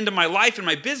implement into my life and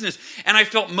my business, and I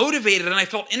felt motivated and I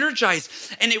felt energized.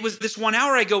 And it was this 1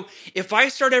 hour, I go, if I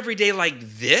start every day like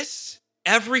this,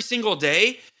 every single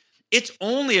day, it's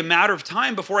only a matter of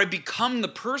time before I become the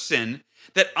person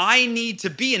that I need to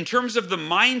be in terms of the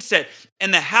mindset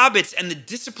and the habits and the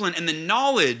discipline and the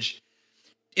knowledge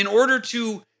in order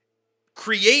to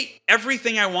create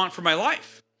everything I want for my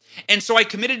life. And so I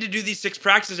committed to do these 6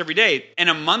 practices every day. And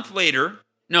it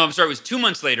was 2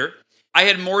 months later, I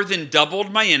had more than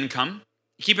doubled my income.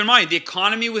 Keep in mind, the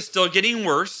economy was still getting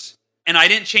worse, and I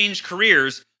didn't change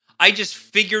careers. I just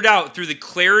figured out through the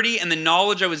clarity and the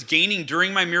knowledge I was gaining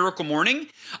during my miracle morning,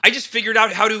 I just figured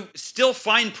out how to still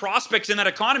find prospects in that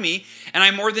economy. And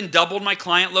I more than doubled my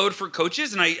client load for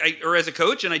coaches or as a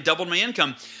coach, and I doubled my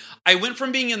income. I went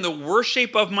from being in the worst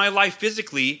shape of my life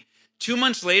physically. 2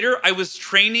 months later, I was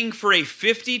training for a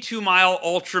 52-mile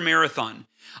ultra marathon.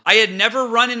 I had never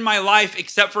run in my life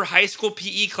except for high school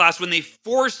PE class when they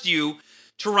forced you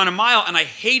to run a mile, and I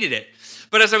hated it.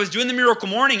 But as I was doing the miracle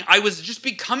morning, I was just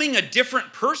becoming a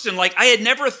different person. Like I had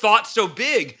never thought so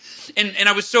big. And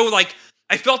I was so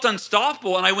I felt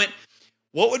unstoppable. And I went,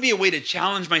 what would be a way to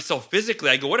challenge myself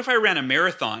physically? I go, what if I ran a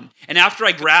marathon? And after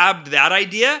I grabbed that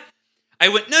idea, I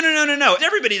went, no.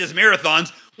 Everybody does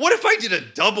marathons. What if I did a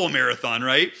double marathon,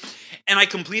 right? And I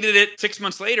completed it 6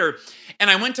 months later. And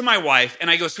I went to my wife and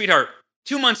I go, sweetheart,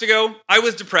 2 months ago, I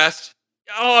was depressed.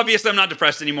 Oh, obviously, I'm not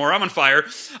depressed anymore. I'm on fire.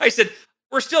 I said,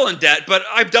 we're still in debt, but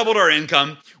I've doubled our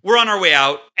income. We're on our way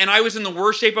out. And I was in the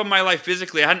worst shape of my life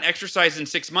physically. I hadn't exercised in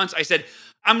 6 months. I said,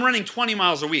 I'm running 20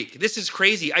 miles a week. This is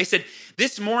crazy. I said,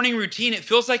 this morning routine, it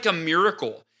feels like a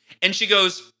miracle. And she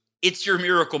goes, it's your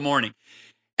miracle morning.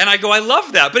 And I go, I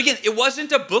love that. But again, it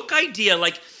wasn't a book idea,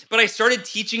 but I started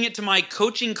teaching it to my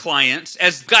coaching clients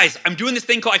as, guys, I'm doing this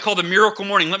thing I call the miracle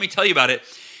morning. Let me tell you about it.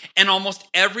 And almost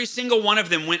every single one of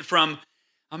them went from,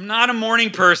 I'm not a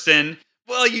morning person.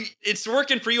 Well, it's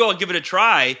working for you. I'll give it a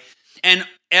try. And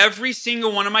every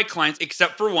single one of my clients,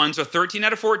 except for one, so 13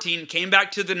 out of 14, came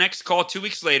back to the next call 2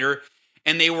 weeks later,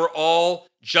 and they were all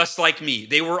just like me.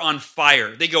 They were on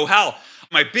fire. They go, Hal,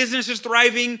 my business is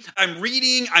thriving. I'm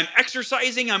reading. I'm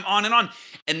exercising. I'm on and on.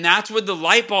 And that's when the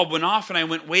light bulb went off. And I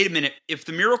went, wait a minute. If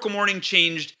the miracle morning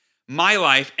changed my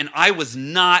life, and I was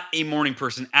not a morning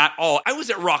person at all, I was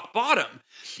at rock bottom.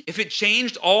 If it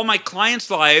changed all my clients'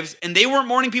 lives, and they weren't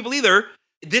morning people either,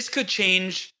 this could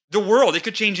change the world. It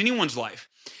could change anyone's life.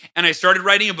 And I started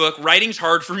writing a book. Writing's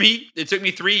hard for me. It took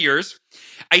me 3 years.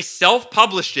 I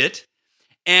self-published it.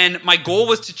 And my goal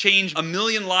was to change 1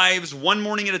 million lives one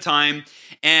morning at a time.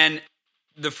 And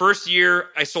the first year,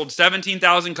 I sold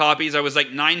 17,000 copies. I was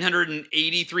like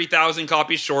 983,000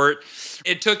 copies short.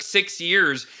 It took 6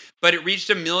 years, but it reached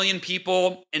 1 million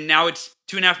people. And now it's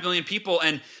 2.5 million people.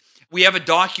 And we have a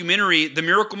documentary. The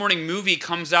Miracle Morning movie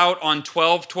comes out on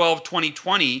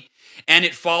 12/12/2020. And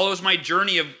it follows my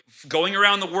journey of going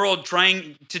around the world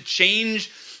trying to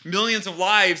change millions of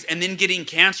lives and then getting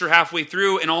cancer halfway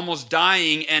through and almost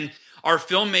dying. And our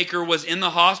filmmaker was in the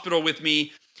hospital with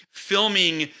me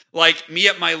filming me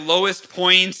at my lowest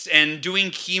points and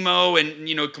doing chemo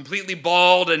and, completely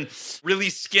bald and really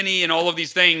skinny and all of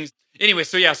these things. Anyway,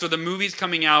 so the movie's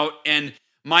coming out, and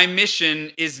my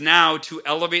mission is now to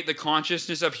elevate the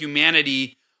consciousness of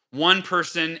humanity one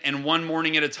person and one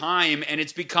morning at a time. And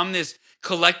it's become this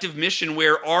collective mission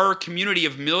where our community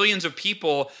of millions of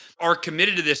people are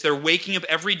committed to this. They're waking up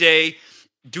every day,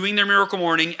 doing their miracle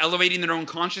morning, elevating their own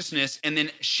consciousness, and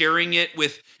then sharing it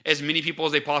with as many people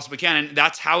as they possibly can. And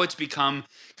that's how it's become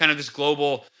kind of this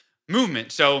global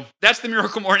movement. So that's the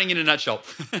miracle morning in a nutshell.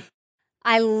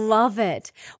 I love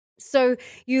it. So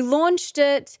you launched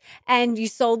it and you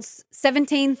sold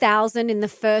 17,000 in the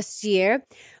first year.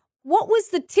 What was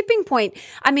the tipping point?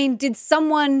 I mean, did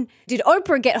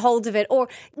Oprah get hold of it? Or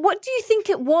what do you think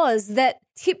it was that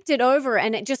tipped it over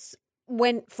and it just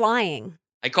went flying?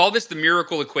 I call this the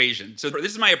miracle equation. So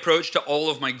this is my approach to all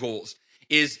of my goals.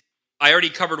 I already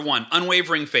covered one,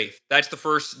 unwavering faith. That's the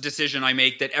first decision I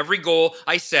make, that every goal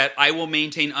I set, I will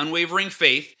maintain unwavering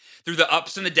faith through the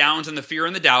ups and the downs and the fear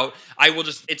and the doubt.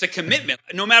 It's a commitment,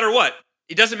 no matter what.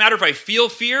 It doesn't matter if I feel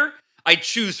fear, I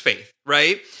choose faith,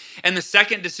 right? And the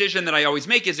second decision that I always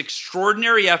make is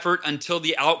extraordinary effort until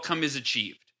the outcome is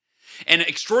achieved. And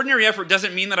extraordinary effort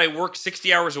doesn't mean that I work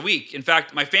 60 hours a week. In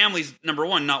fact, my family's number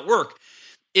one, not work.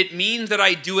 It means that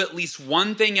I do at least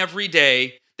one thing every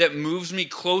day that moves me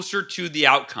closer to the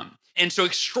outcome. And so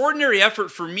extraordinary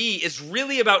effort for me is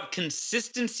really about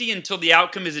consistency until the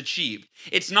outcome is achieved.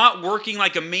 It's not working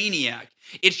like a maniac.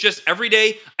 It's just every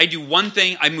day I do one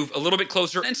thing, I move a little bit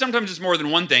closer, and sometimes it's more than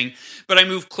one thing, but I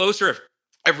move closer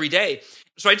every day.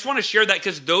 So I just want to share that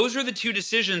because those are the two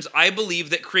decisions I believe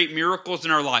that create miracles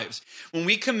in our lives. When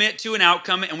we commit to an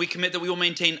outcome and we commit that we will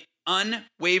maintain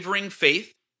unwavering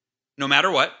faith, no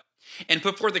matter what, and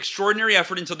put forth extraordinary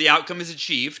effort until the outcome is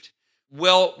achieved,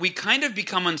 well, we kind of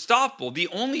become unstoppable. The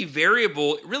only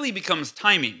variable really becomes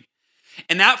timing.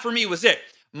 And that for me was it.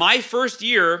 My first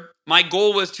year, my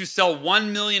goal was to sell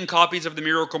 1 million copies of The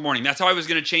Miracle Morning. That's how I was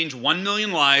going to change 1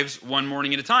 million lives one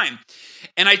morning at a time.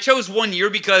 And I chose 1 year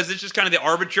because it's just kind of the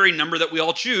arbitrary number that we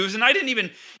all choose. And I don't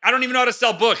even know how to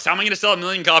sell books. How am I going to sell 1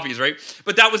 million copies, right?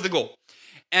 But that was the goal.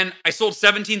 And I sold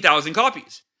 17,000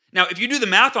 copies. Now, if you do the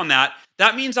math on that,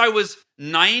 that means I was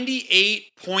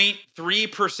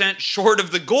 98.3% short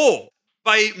of the goal.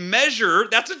 By measure,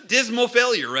 that's a dismal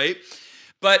failure, right?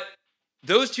 But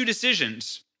those two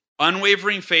decisions,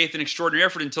 unwavering faith and extraordinary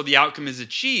effort until the outcome is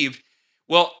achieved,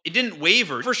 well, it didn't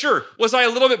waver. For sure. Was I a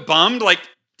little bit bummed? Like,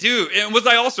 dude, and was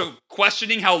I also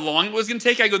questioning how long it was going to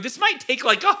take? I go, this might take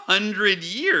like 100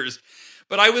 years.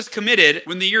 But I was committed.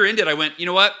 When the year ended, I went, you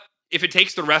know what? If it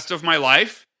takes the rest of my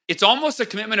life, it's almost a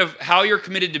commitment of how you're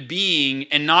committed to being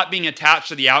and not being attached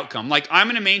to the outcome. Like, I'm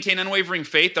going to maintain unwavering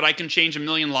faith that I can change 1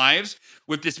 million lives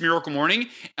with this Miracle Morning,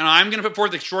 and I'm going to put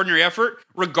forth extraordinary effort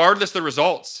regardless of the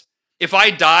results. If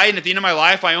I died and at the end of my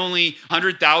life, I only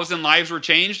 100,000 lives were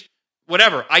changed,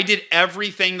 whatever. I did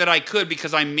everything that I could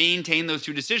because I maintained those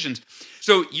two decisions.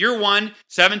 So year one,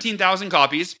 17,000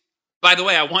 copies. By the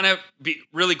way, I want to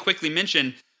really quickly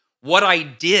mention what I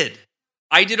did.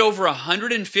 I did over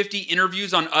 150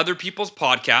 interviews on other people's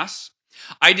podcasts.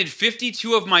 I did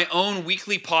 52 of my own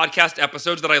weekly podcast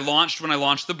episodes that I launched when I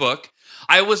launched the book.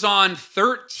 I was on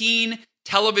 13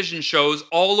 television shows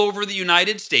all over the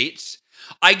United States.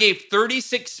 I gave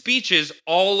 36 speeches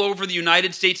all over the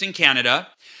United States and Canada.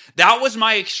 That was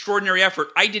my extraordinary effort.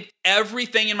 I did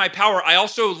everything in my power. I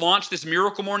also launched this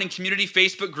Miracle Morning Community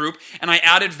Facebook group, and I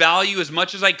added value as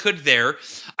much as I could there.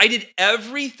 I did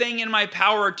everything in my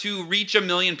power to reach 1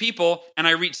 million people, and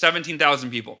I reached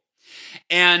 17,000 people.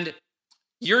 And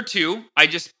year two, I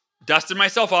just dusted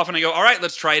myself off, and I go, all right,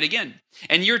 let's try it again.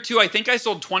 And year two, I think I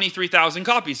sold 23,000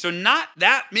 copies, so not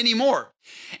that many more.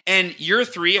 And year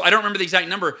three, I don't remember the exact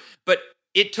number, but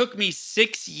it took me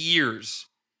 6 years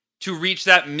to reach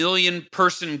that 1 million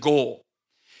person goal.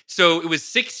 So it was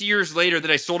 6 years later that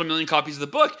I sold 1 million copies of the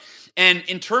book. And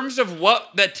in terms of what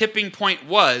that tipping point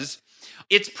was,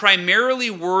 it's primarily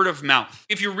word of mouth.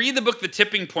 If you read the book, The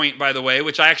Tipping Point, by the way,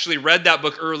 which I actually read that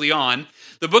book early on,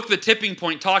 the book, The Tipping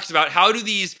Point, talks about how do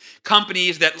these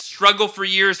companies that struggle for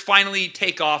years finally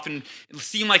take off and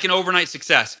seem like an overnight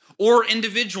success, or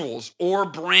individuals, or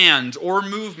brands, or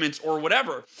movements, or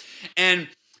whatever. And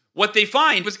what they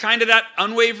find was kind of that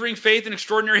unwavering faith and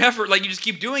extraordinary effort. Like, you just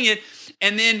keep doing it.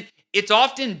 And then it's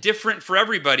often different for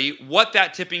everybody what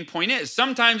that tipping point is.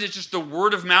 Sometimes it's just the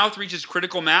word of mouth reaches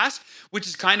critical mass, which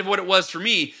is kind of what it was for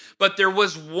me. But there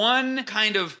was one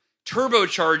kind of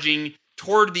turbocharging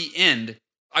toward the end.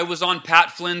 I was on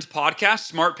Pat Flynn's podcast,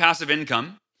 Smart Passive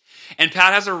Income. And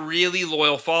Pat has a really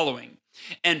loyal following.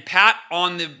 And Pat,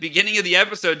 on the beginning of the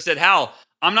episode, said, Hal,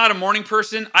 I'm not a morning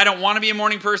person. I don't want to be a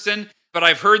morning person. But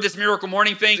I've heard this Miracle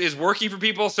Morning thing is working for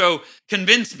people, so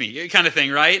convince me, kind of thing,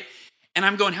 right? And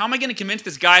I'm going, how am I going to convince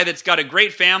this guy that's got a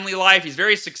great family life? He's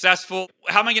very successful.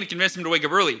 How am I going to convince him to wake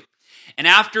up early? And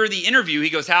after the interview, he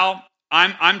goes, Hal,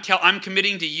 I'm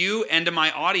committing to you and to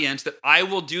my audience that I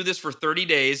will do this for 30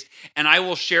 days, and I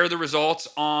will share the results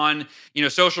on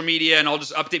social media, and I'll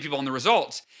just update people on the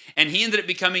results. And he ended up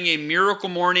becoming a Miracle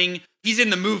Morning. He's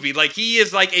in the movie. Like, he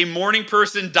is like a morning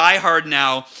person, diehard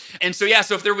now. And so,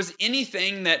 so if there was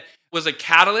anything that was a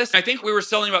catalyst, I think we were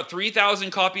selling about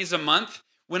 3,000 copies a month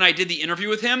when I did the interview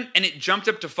with him, and it jumped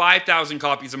up to 5,000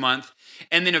 copies a month.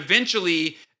 And then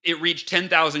eventually it reached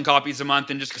 10,000 copies a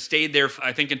month and just stayed there,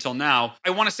 I think, until now.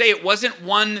 I want to say it wasn't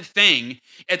one thing.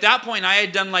 At that point, I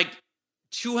had done like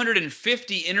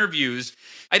 250 interviews.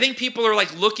 I think people are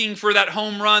like looking for that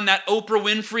home run, that Oprah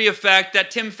Winfrey effect,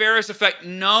 that Tim Ferriss effect.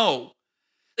 No,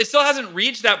 it still hasn't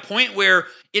reached that point where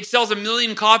it sells 1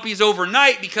 million copies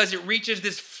overnight because it reaches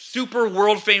this super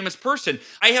world famous person.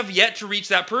 I have yet to reach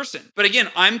that person. But again,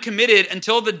 I'm committed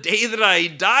until the day that I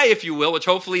die, if you will, which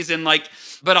hopefully is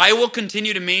but I will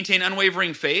continue to maintain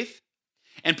unwavering faith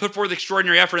and put forth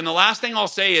extraordinary effort. And the last thing I'll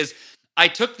say is, I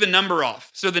took the number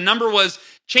off. So the number was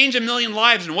change 1 million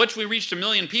lives. And once we reached 1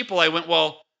 million people, I went,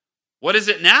 well, what is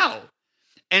it now?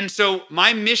 And so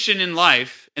my mission in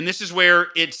life, and this is where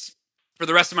it's for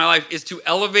the rest of my life, is to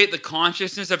elevate the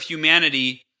consciousness of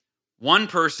humanity one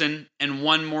person and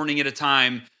one morning at a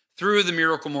time through the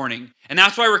Miracle Morning. And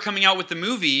that's why we're coming out with the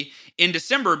movie in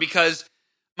December, because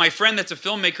my friend that's a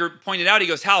filmmaker pointed out, he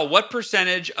goes, Hal, what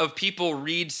percentage of people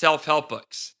read self-help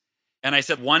books? And I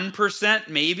said, 1%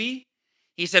 maybe.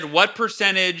 He said, what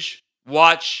percentage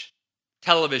watch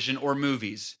television or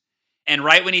movies? And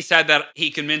right when he said that,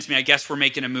 he convinced me, I guess we're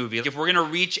making a movie. If we're going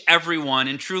to reach everyone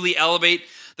and truly elevate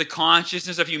the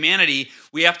consciousness of humanity,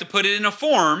 we have to put it in a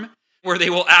form where they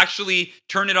will actually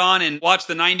turn it on and watch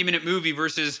the 90-minute movie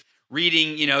versus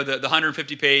reading, the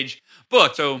 150-page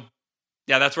book. So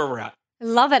yeah, that's where we're at.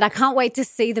 Love it. I can't wait to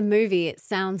see the movie. It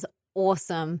sounds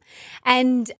awesome.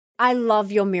 And I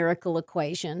love your miracle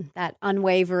equation, that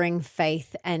unwavering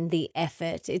faith and the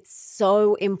effort. It's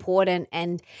so important.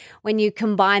 And when you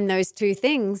combine those two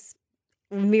things,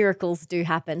 miracles do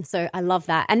happen. So I love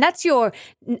that. And that's your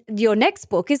next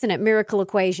book, isn't it? Miracle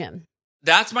Equation.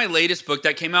 That's my latest book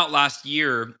that came out last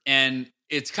year. And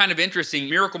it's kind of interesting.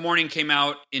 Miracle Morning came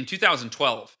out in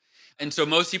 2012. And so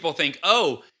most people think,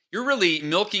 oh, you're really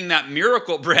milking that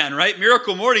miracle brand, right?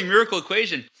 Miracle Morning, Miracle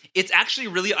Equation. It's actually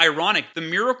really ironic. The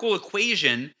Miracle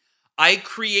Equation I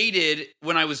created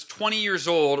when I was 20 years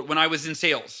old, when I was in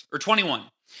sales, or 21.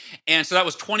 And so that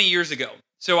was 20 years ago.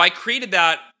 So I created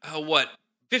that,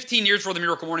 15 years before the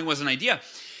Miracle Morning was an idea.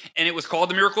 And it was called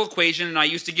the Miracle Equation. And I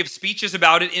used to give speeches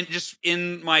about it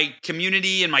in my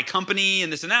community and my company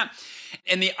and this and that.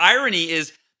 And the irony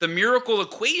is the Miracle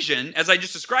Equation, as I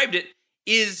just described it,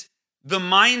 is the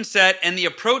mindset and the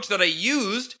approach that I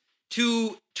used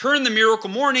to turn the Miracle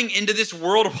Morning into this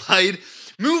worldwide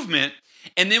movement.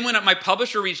 And then when my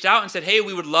publisher reached out and said, hey,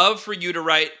 we would love for you to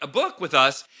write a book with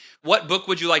us. What book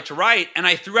would you like to write? And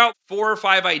I threw out 4 or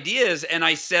 5 ideas and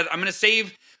I said, I'm going to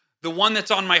save the one that's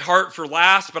on my heart for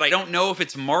last, but I don't know if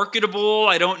it's marketable.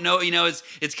 I don't know,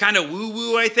 it's kind of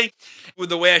woo-woo, I think, with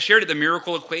the way I shared it, the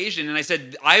Miracle Equation. And I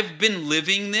said, I've been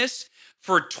living this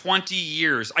for 20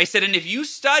 years. I said, and if you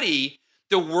study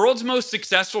the world's most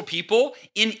successful people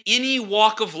in any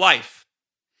walk of life,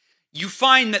 you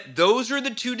find that those are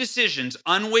the 2 decisions,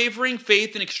 unwavering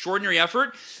faith and extraordinary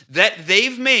effort, that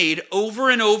they've made over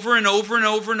and over and over and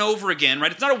over and over again,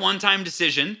 right? It's not a one-time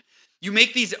decision. You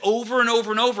make these over and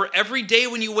over and over. Every day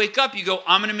when you wake up, you go,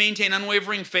 I'm going to maintain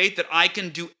unwavering faith that I can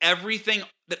do everything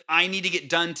that I need to get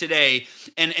done today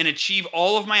and achieve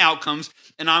all of my outcomes.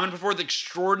 And I'm going to put forth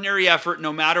extraordinary effort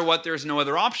no matter what. There's no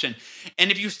other option.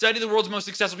 And if you study the world's most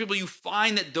successful people, you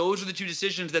find that those are the 2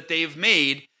 decisions that they've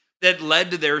made that led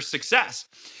to their success.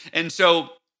 And so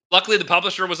luckily the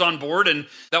publisher was on board, and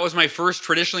that was my first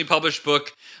traditionally published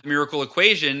book, Miracle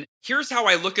Equation. Here's how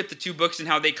I look at the 2 books and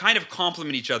how they kind of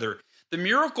complement each other. The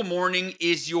Miracle Morning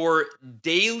is your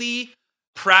daily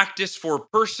practice for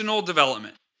personal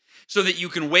development so that you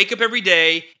can wake up every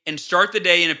day and start the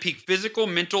day in a peak physical,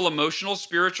 mental, emotional,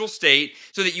 spiritual state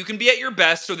so that you can be at your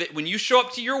best, so that when you show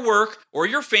up to your work or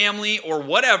your family or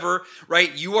whatever,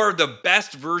 right, you are the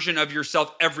best version of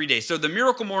yourself every day. So the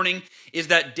Miracle Morning is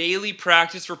that daily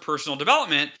practice for personal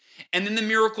development. And then the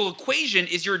Miracle Equation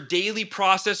is your daily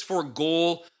process for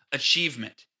goal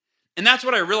achievement. And that's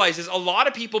what I realize is a lot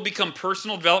of people become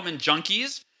personal development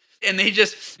junkies, and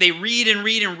they read and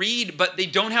read and read, but they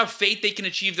don't have faith they can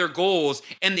achieve their goals,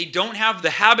 and they don't have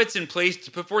the habits in place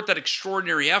to put forth that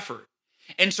extraordinary effort.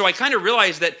 And so I kind of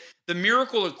realized that the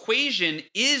Miracle Equation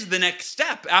is the next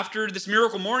step. After this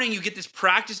Miracle Morning, you get this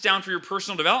practice down for your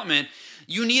personal development.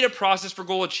 You need a process for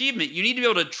goal achievement. You need to be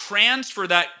able to transfer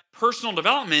that personal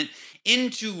development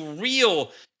into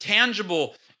real,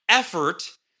 tangible effort,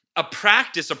 a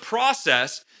practice, a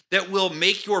process that will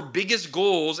make your biggest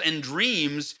goals and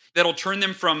dreams, that'll turn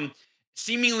them from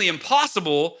seemingly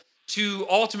impossible to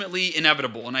ultimately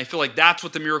inevitable. And I feel like that's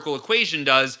what the Miracle Equation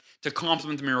does to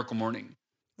complement the Miracle Morning.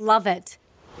 Love it.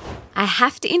 I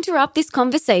have to interrupt this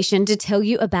conversation to tell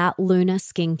you about Luna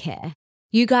Skincare.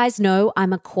 You guys know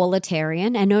I'm a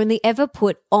qualitarian and only ever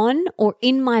put on or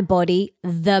in my body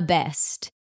the best.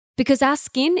 Because our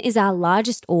skin is our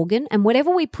largest organ, and whatever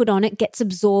we put on it gets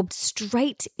absorbed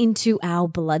straight into our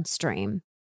bloodstream.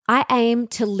 I aim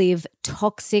to live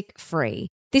toxic-free.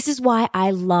 This is why I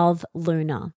love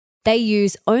Luna. They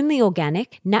use only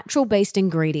organic, natural-based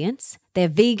ingredients. They're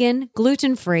vegan,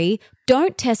 gluten-free,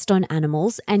 don't test on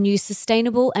animals, and use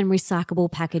sustainable and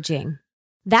recyclable packaging.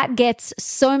 That gets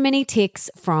so many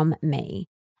ticks from me.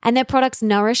 And their products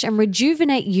nourish and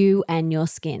rejuvenate you and your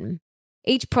skin.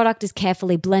 Each product is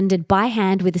carefully blended by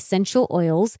hand with essential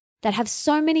oils that have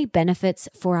so many benefits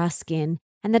for our skin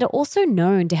and that are also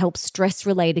known to help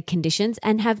stress-related conditions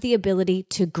and have the ability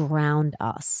to ground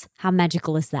us. How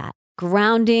magical is that?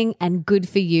 Grounding and good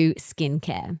for you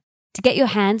skincare. To get your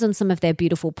hands on some of their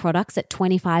beautiful products at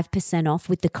 25% off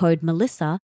with the code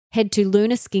Melissa, head to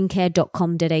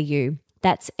lunaskincare.com.au.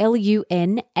 That's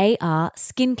LUNAR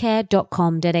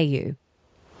skincare.com.au.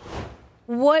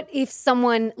 What if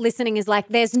someone listening is like,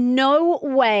 there's no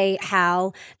way,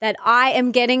 Hal, that I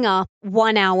am getting up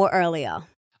 1 hour earlier?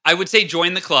 I would say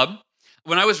join the club.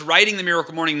 When I was writing The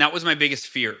Miracle Morning, that was my biggest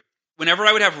fear. Whenever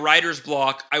I would have writer's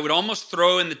block, I would almost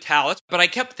throw in the towel. But I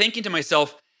kept thinking to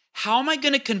myself, how am I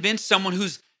going to convince someone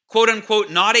who's quote unquote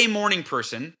not a morning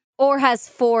person or has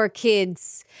 4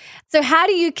 kids? So how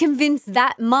do you convince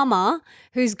that mama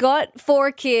who's got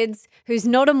 4 kids, who's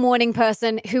not a morning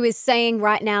person, who is saying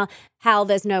right now, Hal,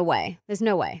 there's no way. There's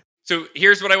no way. So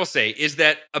here's what I will say is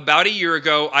that about a year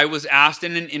ago, I was asked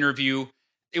in an interview,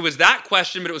 it was that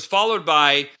question, but it was followed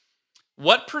by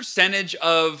what percentage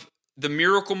of the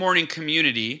Miracle Morning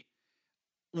community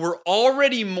were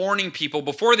already morning people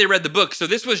before they read the book. So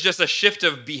this was just a shift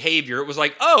of behavior. It was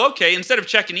like, oh, okay, instead of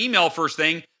checking email first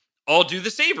thing, I'll do the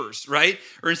savers, right?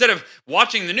 Or instead of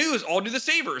watching the news, I'll do the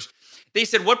savers. They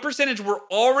said, what percentage were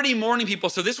already morning people?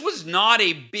 So this was not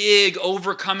a big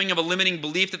overcoming of a limiting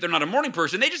belief that they're not a morning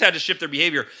person. They just had to shift their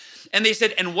behavior. And they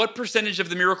said, and what percentage of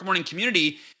the Miracle Morning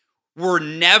community were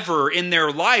never in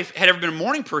their life, had ever been a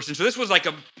morning person? So this was like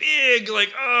a big,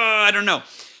 I don't know.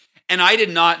 And I did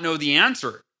not know the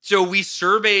answer. So we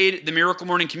surveyed the Miracle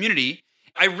Morning community.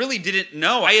 I really didn't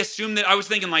know. I assumed that I was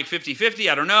thinking like 50-50.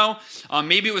 I don't know.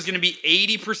 Maybe it was going to be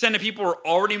 80% of people were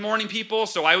already morning people.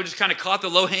 So I would just kind of caught the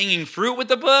low-hanging fruit with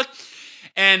the book.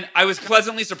 And I was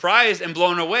pleasantly surprised and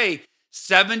blown away.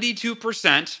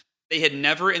 72%, they had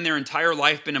never in their entire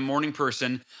life been a morning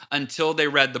person until they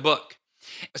read the book.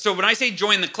 So when I say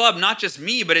join the club, not just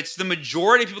me, but it's the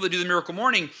majority of people that do the Miracle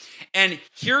Morning. And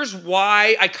here's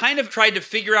why I kind of tried to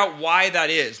figure out why that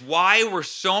is. Why were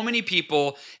so many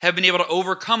people have been able to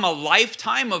overcome a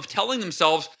lifetime of telling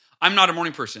themselves, I'm not a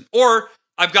morning person, or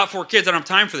I've got 4 kids, I don't have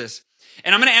time for this.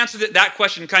 And I'm going to answer that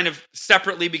question kind of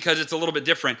separately because it's a little bit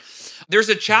different. There's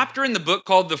a chapter in the book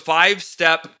called the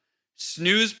 5-Step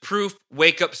Snooze-Proof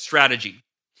Wake-Up Strategy.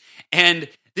 And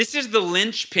this is the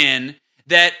linchpin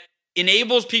that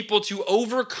enables people to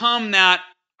overcome that,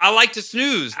 I like to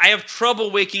snooze. I have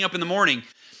trouble waking up in the morning.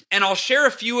 And I'll share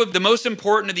a few of the most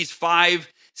important of these 5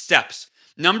 steps.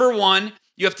 Number 1,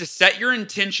 you have to set your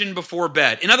intention before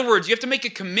bed. In other words, you have to make a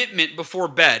commitment before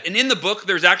bed. And in the book,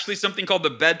 there's actually something called the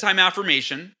bedtime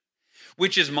affirmation,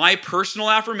 which is my personal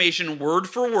affirmation, word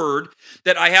for word,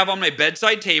 that I have on my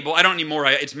bedside table. I don't need more,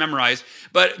 it's memorized,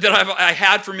 but that I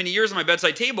had for many years on my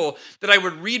bedside table that I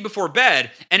would read before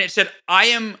bed. And it said, I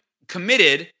am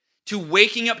committed to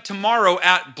waking up tomorrow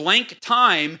at blank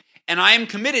time, and I am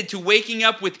committed to waking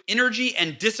up with energy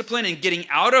and discipline and getting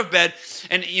out of bed,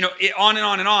 and on and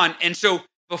on and on. And so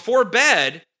before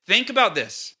bed, think about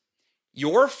this.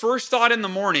 Your first thought in the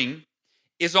morning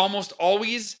is almost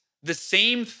always the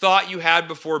same thought you had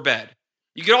before bed.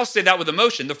 You could also say that with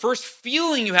emotion. The first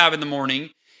feeling you have in the morning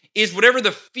is whatever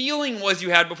the feeling was you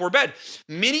had before bed.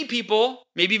 Many people,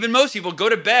 maybe even most people, go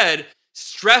to bed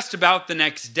stressed about the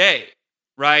next day,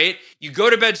 right? You go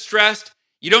to bed stressed,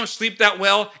 you don't sleep that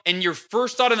well, and your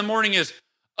first thought in the morning is,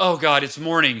 oh God, it's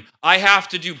morning. I have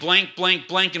to do blank, blank,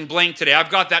 blank, and blank today. I've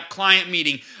got that client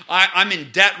meeting. I'm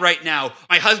in debt right now.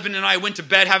 My husband and I went to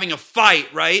bed having a fight,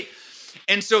 right?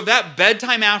 And so that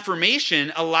bedtime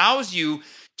affirmation allows you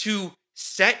to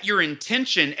set your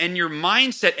intention and your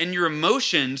mindset and your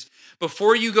emotions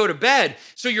before you go to bed.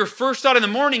 So your first thought in the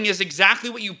morning is exactly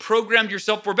what you programmed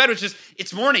yourself for bed, which is,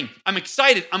 it's morning, I'm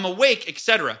excited, I'm awake,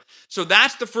 etc. So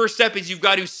that's the first step, is you've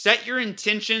got to set your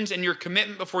intentions and your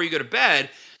commitment before you go to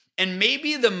bed. And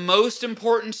maybe the most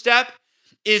important step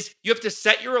is you have to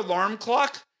set your alarm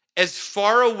clock as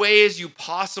far away as you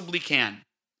possibly can.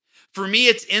 For me,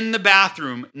 it's in the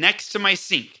bathroom next to my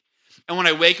sink. And when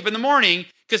I wake up in the morning,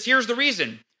 because here's the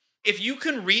reason. If you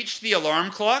can reach the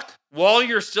alarm clock while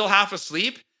you're still half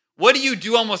asleep, what do you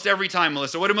do almost every time,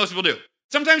 Melissa? What do most people do?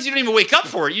 Sometimes you don't even wake up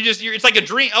for it. It's like a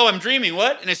dream. Oh, I'm dreaming.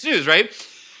 What? And I snooze, right?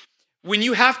 When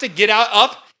you have to get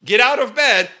out of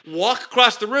bed, walk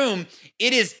across the room,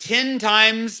 it is 10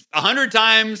 times, 100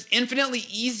 times, infinitely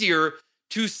easier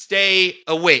to stay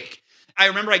awake. I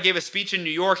remember I gave a speech in New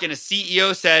York and a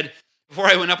CEO said, before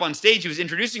I went up on stage, he was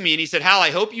introducing me and he said, Hal,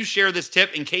 I hope you share this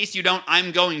tip. In case you don't,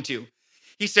 I'm going to.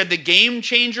 He said, the game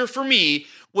changer for me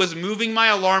was moving my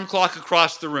alarm clock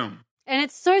across the room. And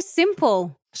it's so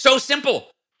simple. So simple.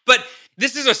 But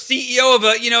this is a CEO of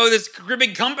this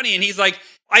big company. And he's like,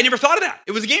 I never thought of that.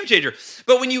 It was a game changer.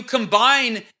 But when you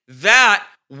combine that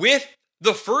with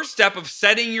the first step of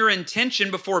setting your intention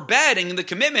before bed and the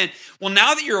commitment, well,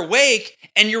 now that you're awake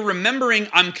and you're remembering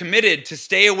I'm committed to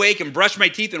stay awake and brush my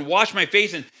teeth and wash my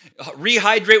face and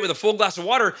rehydrate with a full glass of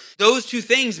water, those two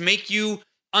things make you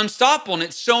unstoppable. And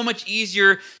it's so much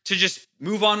easier to just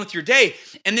move on with your day.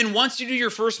 And then once you do your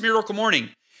first miracle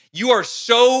morning, you are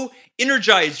so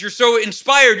energized, you're so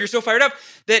inspired, you're so fired up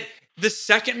that the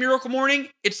second miracle morning,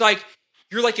 it's like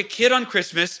you're like a kid on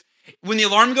Christmas. When the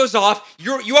alarm goes off,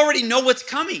 you already know what's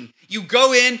coming. You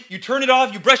go in, you turn it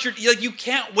off, you brush you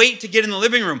can't wait to get in the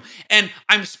living room. And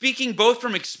I'm speaking both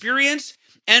from experience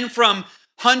and from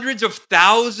hundreds of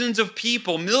thousands of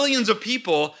people, millions of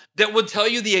people that would tell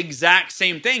you the exact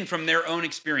same thing from their own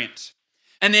experience.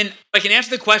 And then I can answer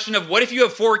the question of what if you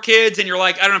have 4 kids and you're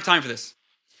like, I don't have time for this.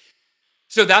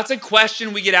 So that's a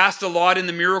question we get asked a lot in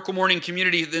the Miracle Morning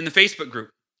community in the Facebook group.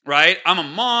 Right? I'm a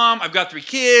mom. I've got 3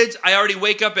 kids. I already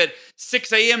wake up at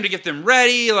 6 a.m. to get them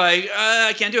ready.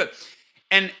 I can't do it.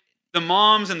 And the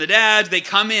moms and the dads, they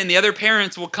come in. The other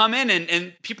parents will come in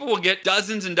and people will get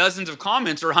dozens and dozens of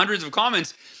comments or hundreds of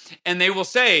comments. And they will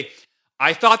say,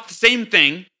 I thought the same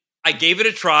thing. I gave it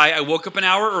a try. I woke up an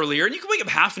hour earlier. And you can wake up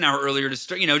half an hour earlier to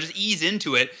start, just ease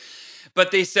into it.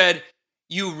 But they said,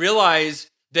 you realize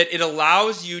that it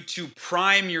allows you to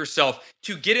prime yourself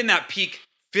to get in that peak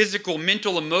physical,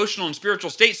 mental, emotional, and spiritual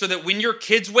state so that when your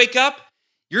kids wake up,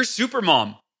 you're super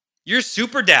mom, you're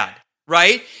super dad,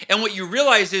 right? And what you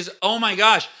realize is, oh my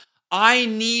gosh, I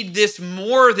need this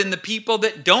more than the people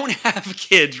that don't have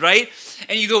kids, right?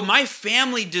 And you go, my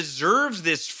family deserves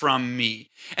this from me.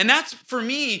 And that's, for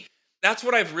me, that's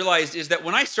what I've realized is that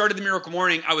when I started the Miracle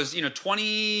Morning, I was,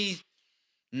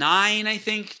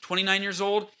 29 years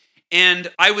old, and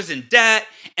I was in debt,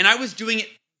 and I was doing it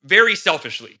very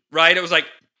selfishly, right? It was like,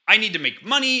 I need to make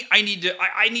money. I need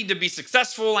to be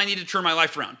successful. I need to turn my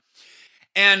life around.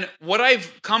 And what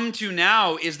I've come to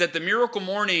now is that the Miracle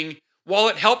Morning, while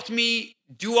it helped me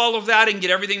do all of that and get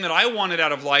everything that I wanted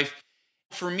out of life,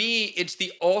 for me, it's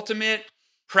the ultimate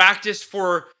practice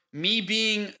for me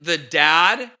being the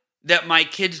dad that my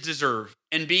kids deserve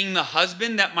and being the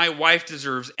husband that my wife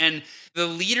deserves and the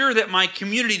leader that my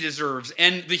community deserves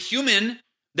and the human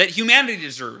that humanity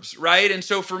deserves, right? And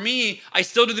so for me, I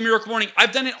still do the Miracle Morning.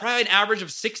 I've done it probably an average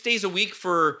of 6 days a week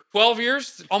for 12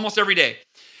 years, almost every day.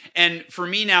 And for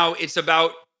me now, it's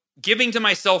about giving to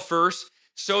myself first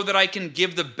so that I can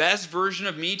give the best version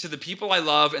of me to the people I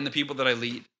love and the people that I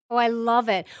lead. Oh, I love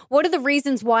it. What are the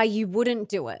reasons why you wouldn't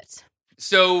do it?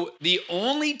 So the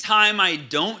only time I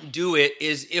don't do it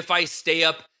is if I stay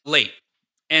up late.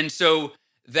 And so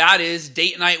that is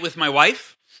date night with my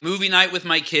wife, movie night with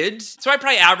my kids. So I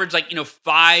probably average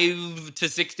 5 to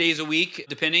 6 days a week,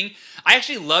 depending. I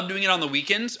actually love doing it on the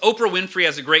weekends. Oprah Winfrey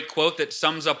has a great quote that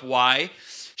sums up why.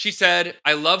 She said,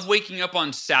 I love waking up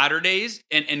on Saturdays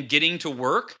and getting to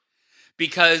work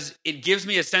because it gives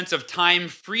me a sense of time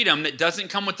freedom that doesn't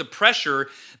come with the pressure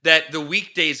that the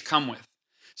weekdays come with.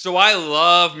 So I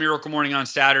love Miracle Morning on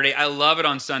Saturday. I love it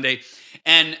on Sunday.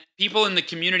 And people in the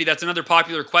community, that's another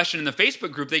popular question in the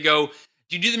Facebook group. They go,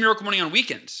 do you do the Miracle Morning on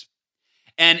weekends?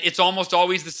 And it's almost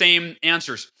always the same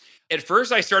answers. At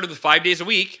first, I started with 5 days a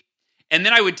week, and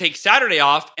then I would take Saturday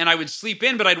off, and I would sleep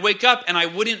in, but I'd wake up, and I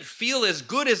wouldn't feel as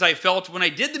good as I felt when I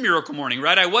did the Miracle Morning,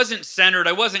 right? I wasn't centered.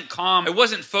 I wasn't calm. I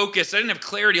wasn't focused. I didn't have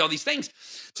clarity, all these things.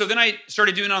 So then I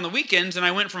started doing it on the weekends, and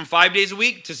I went from 5 days a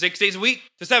week to 6 days a week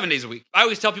to 7 days a week. I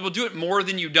always tell people, do it more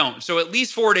than you don't. So at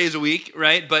least 4 days a week,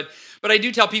 right? But I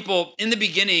do tell people in the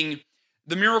beginning,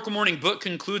 the Miracle Morning book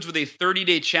concludes with a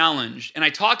 30-day challenge. And I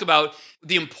talk about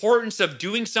the importance of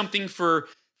doing something for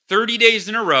 30 days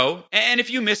in a row. And if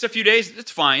you miss a few days,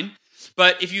 that's fine.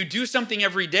 But if you do something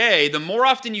every day, the more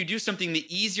often you do something,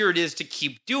 the easier it is to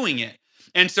keep doing it.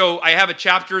 And so I have a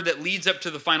chapter that leads up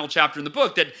to the final chapter in the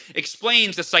book that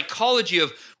explains the psychology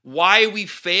of why we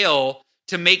fail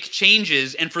to make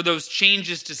changes and for those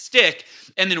changes to stick,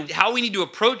 and then how we need to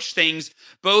approach things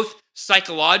both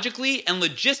psychologically and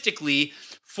logistically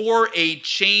for a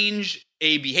change,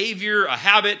 a behavior, a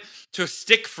habit to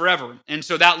stick forever. And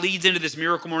so that leads into this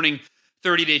Miracle Morning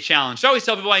 30-day challenge. So I always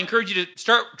tell people, I encourage you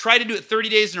to try to do it 30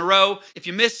 days in a row. If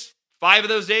you miss 5 of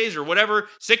those days or whatever,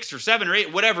 6 or 7 or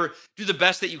 8, whatever, do the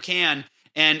best that you can.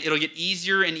 And it'll get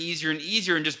easier and easier and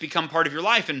easier and just become part of your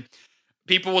life. And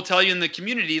people will tell you in the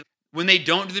community, when they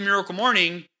don't do the Miracle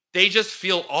Morning, they just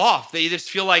feel off. They just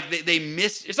feel like they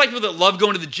missed. It's like people that love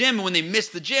going to the gym, and when they miss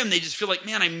the gym, they just feel like,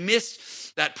 man, I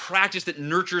missed that practice that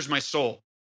nurtures my soul.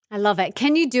 I love it.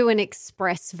 Can you do an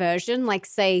express version, like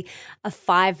say a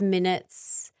 5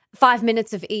 minutes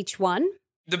of each one?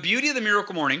 The beauty of the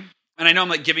Miracle Morning, and I know I'm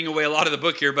like giving away a lot of the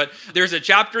book here, but there's a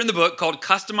chapter in the book called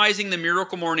Customizing the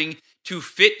Miracle Morning to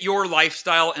Fit Your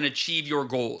Lifestyle and Achieve Your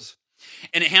Goals.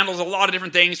 And it handles a lot of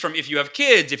different things from if you have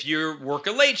kids, if you work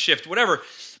a late shift, whatever.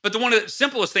 But one of the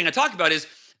simplest thing I talk about is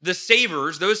the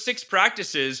savers. Those 6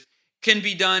 practices can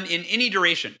be done in any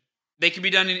duration. They can be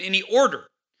done in any order,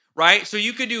 right? So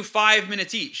you could do 5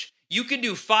 minutes each. You could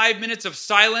do 5 minutes of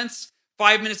silence,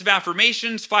 5 minutes of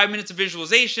affirmations, 5 minutes of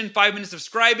visualization, 5 minutes of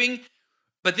scribing.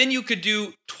 But then you could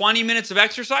do 20 minutes of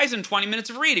exercise and 20 minutes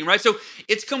of reading, right? So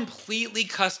it's completely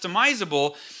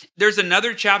customizable. There's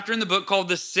another chapter in the book called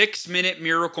the 6-Minute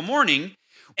Miracle Morning.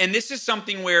 And this is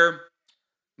something where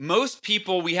most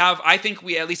people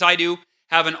at least I do,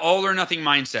 have an all or nothing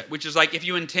mindset, which is like if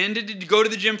you intended to go to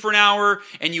the gym for an hour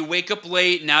and you wake up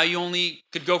late, now you only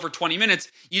could go for 20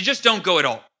 minutes, you just don't go at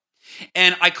all.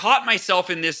 And I caught myself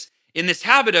in this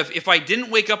habit of if I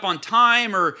didn't wake up on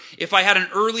time or if I had an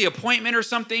early appointment or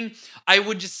something, I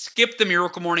would just skip the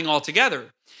Miracle Morning altogether.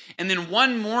 And then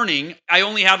one morning, I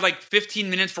only had like 15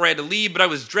 minutes before I had to leave, but I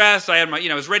was dressed, I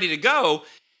was ready to go.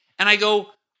 And I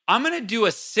go, I'm going to do a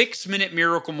 6-minute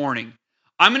Miracle Morning.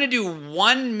 I'm going to do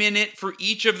 1 minute for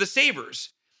each of the savers.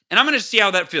 And I'm going to see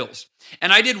how that feels.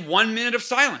 And I did 1 minute of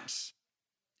silence.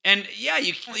 And yeah,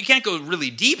 you can't go really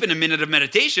deep in a minute of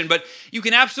meditation, but you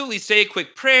can absolutely say a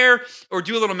quick prayer or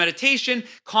do a little meditation,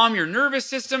 calm your nervous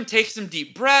system, take some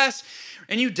deep breaths,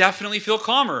 and you definitely feel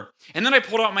calmer. And then I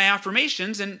pulled out my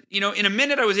affirmations and, in a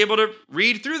minute I was able to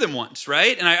read through them once,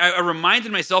 right? And I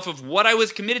reminded myself of what I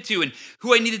was committed to and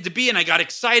who I needed to be, and I got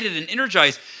excited and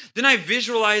energized. Then I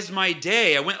visualized my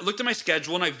day. I looked at my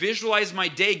schedule and I visualized my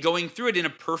day going through it in a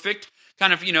perfect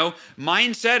kind of,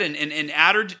 mindset and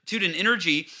attitude and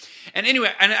energy. And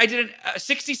anyway, and I did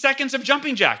 60 seconds of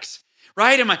jumping jacks,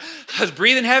 right? I was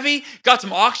breathing heavy, got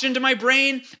some oxygen to my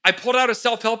brain. I pulled out a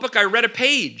self-help book. I read a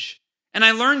page. And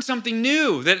I learned something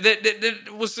new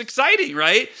that was exciting,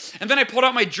 right? And then I pulled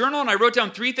out my journal and I wrote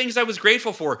down 3 things I was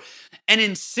grateful for. And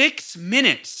in 6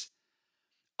 minutes,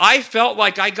 I felt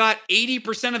like I got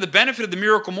 80% of the benefit of the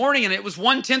Miracle Morning, and it was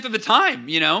 1/10 of the time,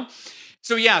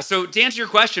 So to answer your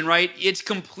question, right, it's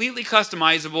completely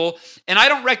customizable. And I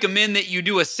don't recommend that you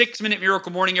do a 6-minute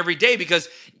Miracle Morning every day because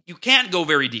you can't go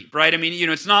very deep, right? I mean,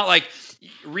 it's not like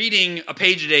reading a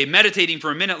page a day, meditating for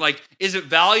a minute. Like, is it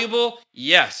valuable?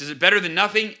 Yes. Is it better than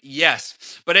nothing?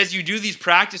 Yes. But as you do these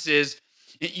practices,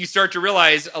 you start to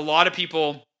realize a lot of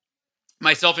people,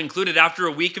 myself included, after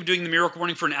a week of doing the Miracle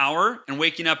Morning for an hour and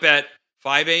waking up at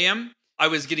 5 a.m., I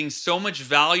was getting so much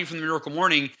value from the Miracle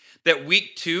Morning that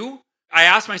week 2, I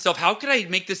asked myself, how could I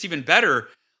make this even better?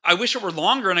 I wish it were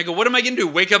longer. And I go, what am I going to do?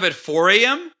 Wake up at 4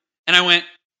 a.m.? And I went,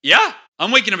 yeah,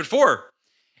 I'm waking up at 4.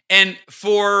 And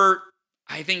for,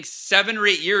 I think 7 or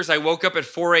 8 years, I woke up at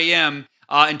 4 a.m.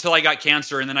 Until I got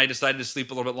cancer, and then I decided to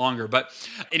sleep a little bit longer. But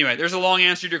anyway, there's a long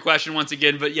answer to your question once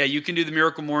again. But yeah, you can do the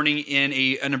Miracle Morning in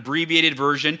an abbreviated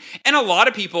version. And a lot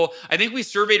of people, I think we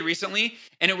surveyed recently,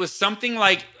 and it was something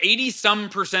like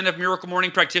 80% of Miracle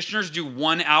Morning practitioners do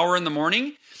 1 hour in the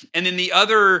morning. And then the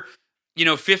other,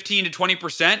 15 to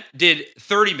 20% did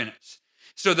 30 minutes.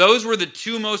 So those were the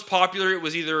 2 most popular. It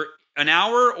was either an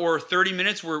hour or 30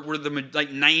 minutes were the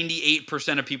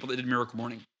 98% of people that did Miracle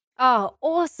Morning. Oh,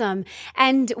 awesome.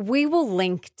 And we will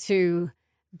link to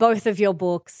both of your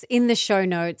books in the show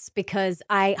notes because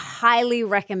I highly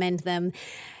recommend them.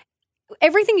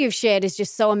 Everything you've shared is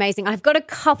just so amazing. I've got a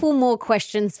couple more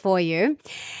questions for you.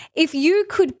 If you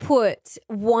could put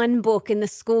one book in the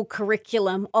school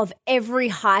curriculum of every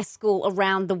high school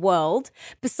around the world,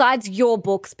 besides your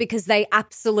books, because they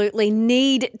absolutely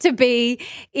need to be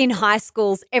in high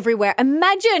schools everywhere.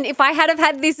 Imagine if I had have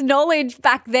had this knowledge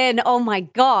back then. Oh my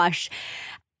gosh.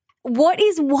 What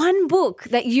is one book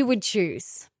that you would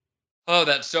choose? Oh,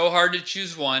 that's so hard to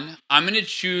choose one. I'm going to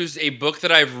choose a book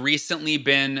that I've recently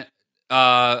been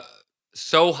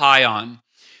so high on,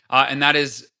 and that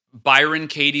is Byron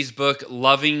Katie's book,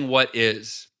 Loving What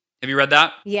Is. Have you read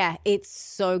that? Yeah, it's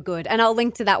so good. And I'll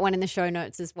link to that one in the show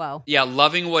notes as well. Yeah,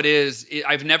 Loving What Is.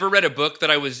 I've never read a book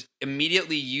that I was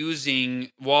immediately using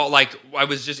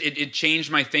it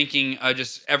changed my thinking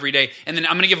just every day. And then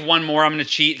I'm going to give one more. I'm going to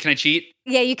cheat. Can I cheat?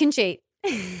 Yeah, you can cheat.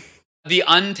 The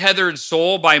Untethered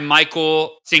Soul by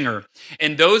Michael Singer.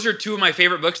 And those are 2 of my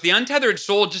favorite books. The Untethered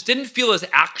Soul just didn't feel as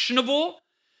actionable,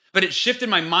 but it shifted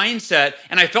my mindset.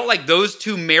 And I felt like those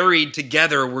 2 married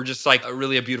together were just like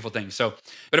really a beautiful thing. So,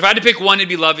 but if I had to pick one, it'd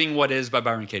be Loving What Is by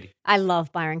Byron Katie. I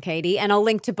love Byron Katie, and I'll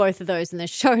link to both of those in the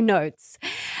show notes.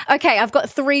 Okay, I've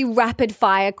got 3 rapid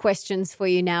fire questions for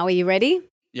you now. Are you ready?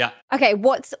 Yeah. Okay,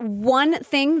 what's one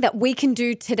thing that we can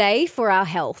do today for our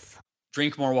health?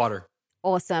 Drink more water.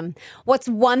 Awesome. What's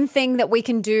one thing that we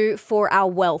can do for our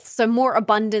wealth? So more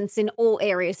abundance in all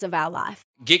areas of our life.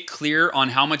 Get clear on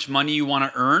how much money you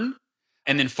want to earn,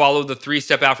 and then follow the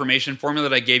 3-step affirmation formula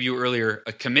that I gave you earlier.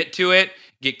 Commit to it,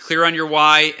 get clear on your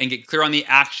why, and get clear on the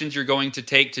actions you're going to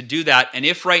take to do that. And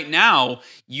if right now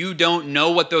you don't know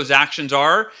what those actions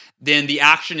are, then the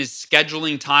action is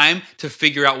scheduling time to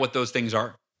figure out what those things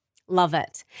are. Love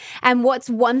it. And what's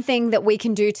one thing that we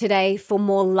can do today for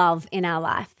more love in our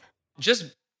life?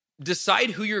 Just decide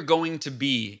who you're going to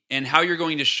be and how you're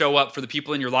going to show up for the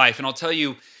people in your life. And I'll tell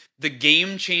you, the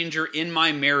game changer in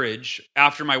my marriage,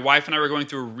 after my wife and I were going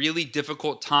through a really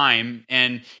difficult time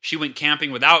and she went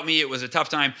camping without me, it was a tough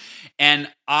time. And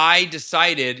I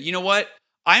decided, you know what?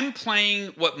 I'm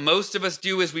playing what most of us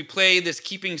do is we play this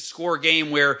keeping score game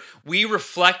where we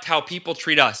reflect how people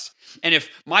treat us. And if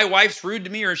my wife's rude to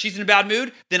me or she's in a bad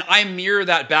mood, then I mirror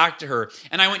that back to her.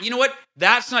 And I went, you know what?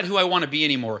 That's not who I want to be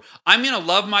anymore. I'm going to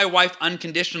love my wife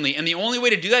unconditionally. And the only way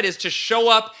to do that is to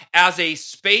show up as a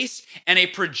space and a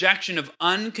projection of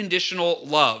unconditional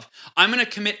love. I'm going to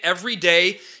commit every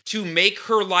day to make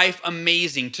her life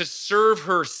amazing, to serve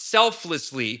her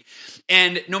selflessly,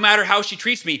 and no matter how she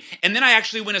treats me. And then I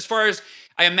actually went as far as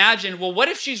I imagined, well, what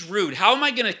if she's rude? How am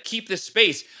I going to keep this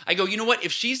space? I go, you know what?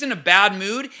 If she's in a bad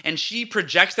mood and she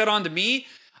projects that onto me,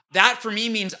 that for me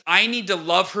means I need to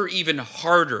love her even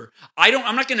harder.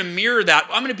 I'm not going to mirror that.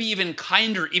 I'm going to be even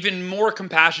kinder, even more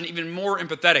compassionate, even more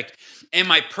empathetic.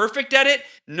 Am I perfect at it?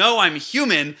 No, I'm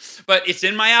human, but it's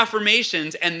in my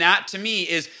affirmations. And that to me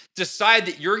is decide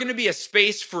that you're going to be a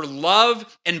space for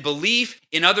love and belief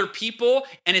in other people.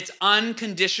 And it's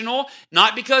unconditional,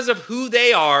 not because of who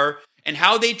they are and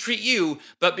how they treat you,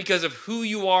 but because of who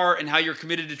you are and how you're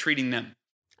committed to treating them.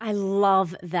 I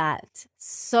love that.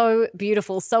 So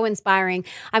beautiful, so inspiring.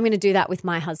 I'm going to do that with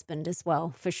my husband as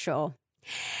well, for sure.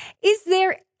 Is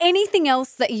there anything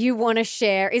else that you want to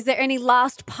share? Is there any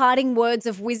last parting words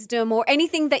of wisdom or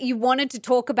anything that you wanted to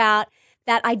talk about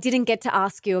that I didn't get to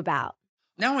ask you about?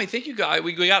 No, I think we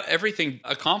got everything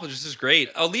accomplished. This is great.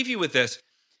 I'll leave you with this.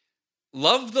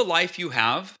 Love the life you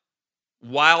have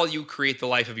while you create the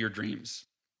life of your dreams.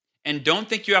 And don't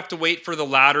think you have to wait for the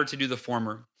latter to do the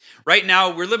former. Right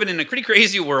now, we're living in a pretty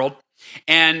crazy world.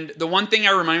 And the one thing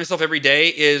I remind myself every day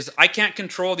is I can't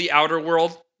control the outer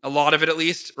world, a lot of it at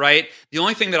least, right? The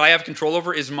only thing that I have control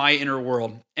over is my inner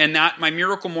world. And that my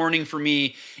miracle morning for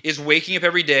me is waking up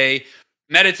every day,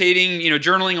 meditating,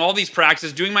 journaling, all these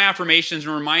practices, doing my affirmations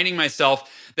and reminding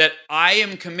myself that I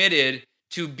am committed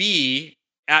to be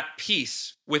at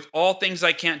peace with all things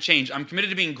I can't change. I'm committed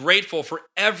to being grateful for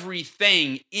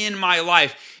everything in my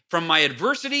life, from my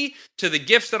adversity to the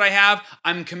gifts that I have.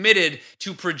 I'm committed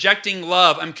to projecting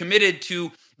love. I'm committed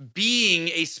to being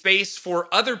a space for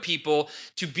other people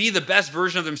to be the best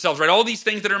version of themselves, right? All these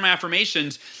things that are my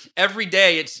affirmations, every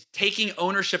day it's taking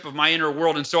ownership of my inner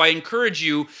world. And so I encourage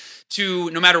you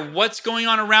to, no matter what's going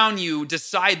on around you,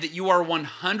 decide that you are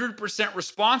 100%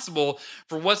 responsible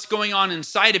for what's going on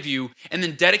inside of you, and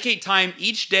then dedicate time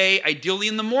each day, ideally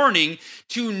in the morning,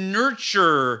 to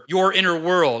nurture your inner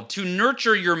world, to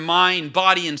nurture your mind,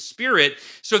 body, and spirit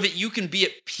so that you can be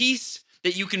at peace,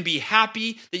 that you can be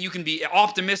happy, that you can be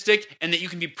optimistic, and that you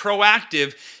can be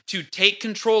proactive to take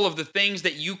control of the things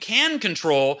that you can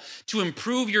control to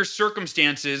improve your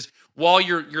circumstances while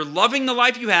you're loving the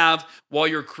life you have, while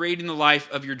you're creating the life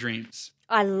of your dreams.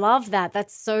 I love that.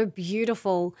 That's so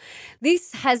beautiful.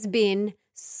 This has been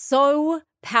so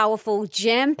powerful,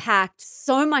 jam-packed,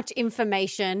 so much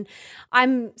information.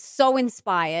 I'm so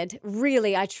inspired.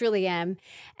 Really, I truly am.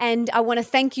 And I want to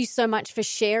thank you so much for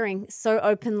sharing so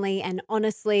openly and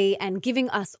honestly and giving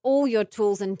us all your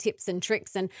tools and tips and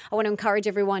tricks. And I want to encourage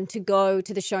everyone to go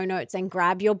to the show notes and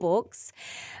grab your books.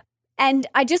 And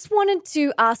I just wanted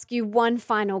to ask you one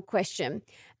final question.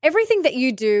 Everything that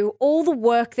you do, all the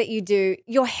work that you do,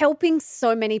 you're helping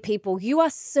so many people. You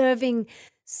are serving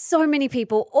so many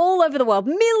people all over the world,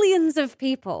 millions of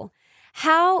people.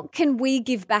 How can we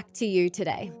give back to you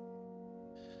today?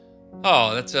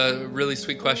 Oh, that's a really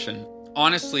sweet question.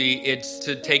 Honestly, it's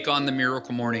to take on the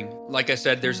miracle morning. Like I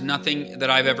said, there's nothing that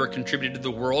I've ever contributed to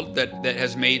the world that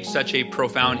has made such a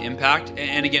profound impact.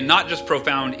 And again, not just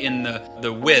profound in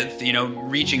the width,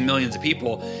 reaching millions of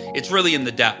people. It's really in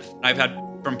the depth. I've had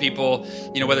from people,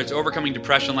 whether it's overcoming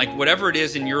depression, like whatever it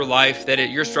is in your life that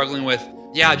you're struggling with,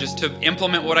 just to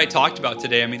implement what I talked about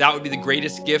today. I mean, that would be the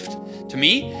greatest gift to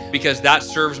me because that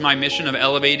serves my mission of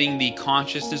elevating the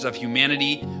consciousness of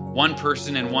humanity, one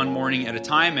person and one morning at a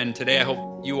time. And today, I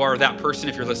hope you are that person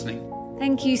if you're listening.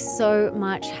 Thank you so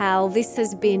much, Hal. This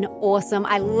has been awesome.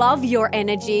 I love your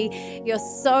energy. You're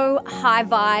so high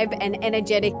vibe and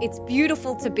energetic. It's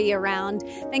beautiful to be around.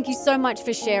 Thank you so much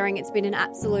for sharing. It's been an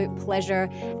absolute pleasure,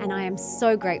 and I am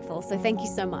so grateful. So thank you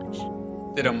so much.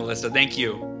 Ditto, Melissa. Thank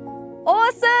you.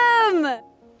 Awesome!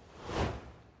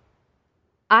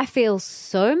 I feel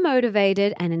so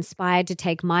motivated and inspired to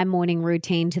take my morning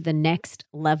routine to the next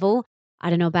level. I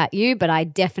don't know about you, but I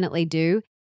definitely do.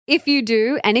 If you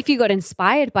do, and if you got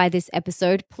inspired by this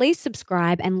episode, please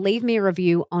subscribe and leave me a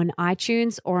review on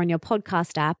iTunes or on your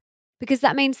podcast app, because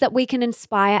that means that we can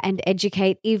inspire and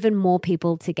educate even more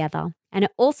people together. And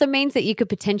it also means that you could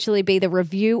potentially be the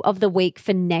review of the week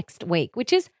for next week,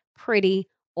 which is pretty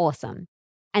awesome.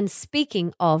 And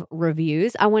speaking of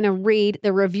reviews, I want to read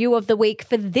the review of the week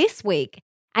for this week.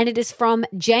 And it is from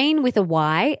Jane with a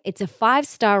Y. It's a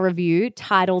 5-star review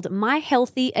titled My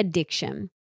Healthy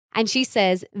Addiction. And she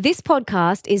says, this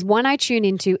podcast is one I tune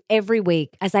into every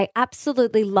week as I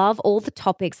absolutely love all the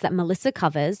topics that Melissa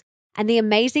covers and the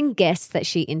amazing guests that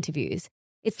she interviews.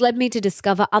 It's led me to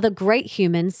discover other great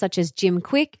humans such as Jim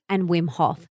Kwik and Wim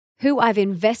Hof, who I've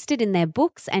invested in their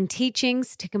books and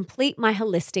teachings to complete my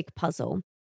holistic puzzle.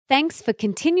 Thanks for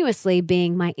continuously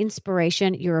being my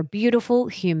inspiration. You're a beautiful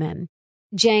human.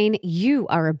 Jane, you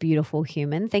are a beautiful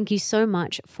human. Thank you so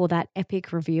much for that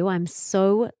epic review. I'm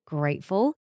so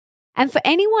grateful. And for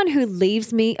anyone who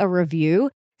leaves me a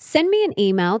review, send me an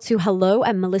email to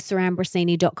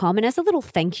hello@melissaambrosini.com. And as a little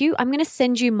thank you, I'm going to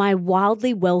send you my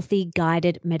Wildly Wealthy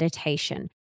guided meditation.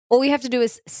 All you have to do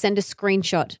is send a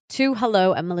screenshot to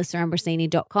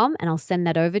hello@melissaambrosini.com and I'll send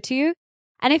that over to you.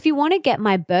 And if you want to get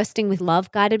my Bursting with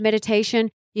Love guided meditation,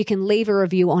 you can leave a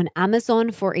review on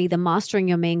Amazon for either Mastering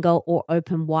Your Main Goal or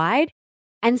Open Wide.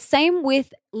 And same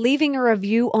with leaving a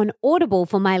review on Audible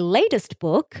for my latest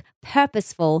book,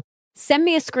 Purposeful. Send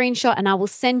me a screenshot and I will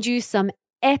send you some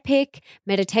epic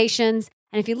meditations.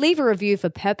 And if you leave a review for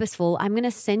Purposeful, I'm going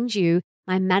to send you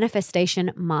my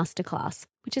manifestation masterclass,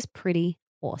 which is pretty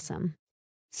awesome.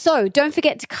 So don't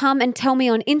forget to come and tell me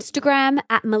on Instagram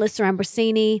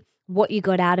 @MelissaAmbrosini what you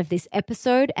got out of this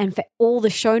episode. And for all the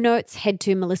show notes, head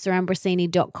to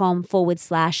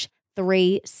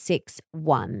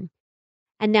melissaambrosini.com/361.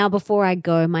 And now before I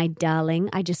go, my darling,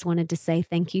 I just wanted to say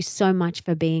thank you so much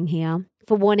for being here,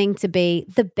 for wanting to be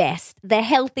the best, the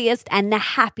healthiest, and the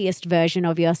happiest version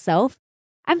of yourself,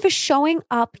 and for showing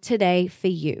up today for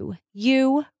you.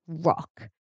 You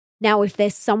rock. Now, if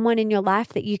there's someone in your life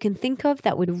that you can think of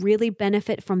that would really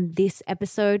benefit from this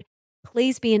episode,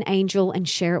 please be an angel and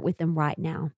share it with them right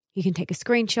now. You can take a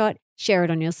screenshot, share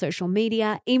it on your social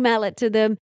media, email it to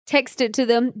them, text it to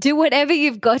them, do whatever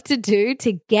you've got to do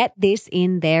to get this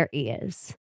in their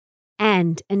ears.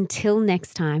 And until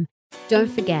next time,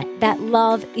 don't forget that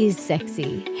love is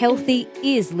sexy, healthy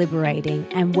is liberating,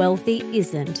 and wealthy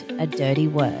isn't a dirty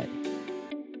word.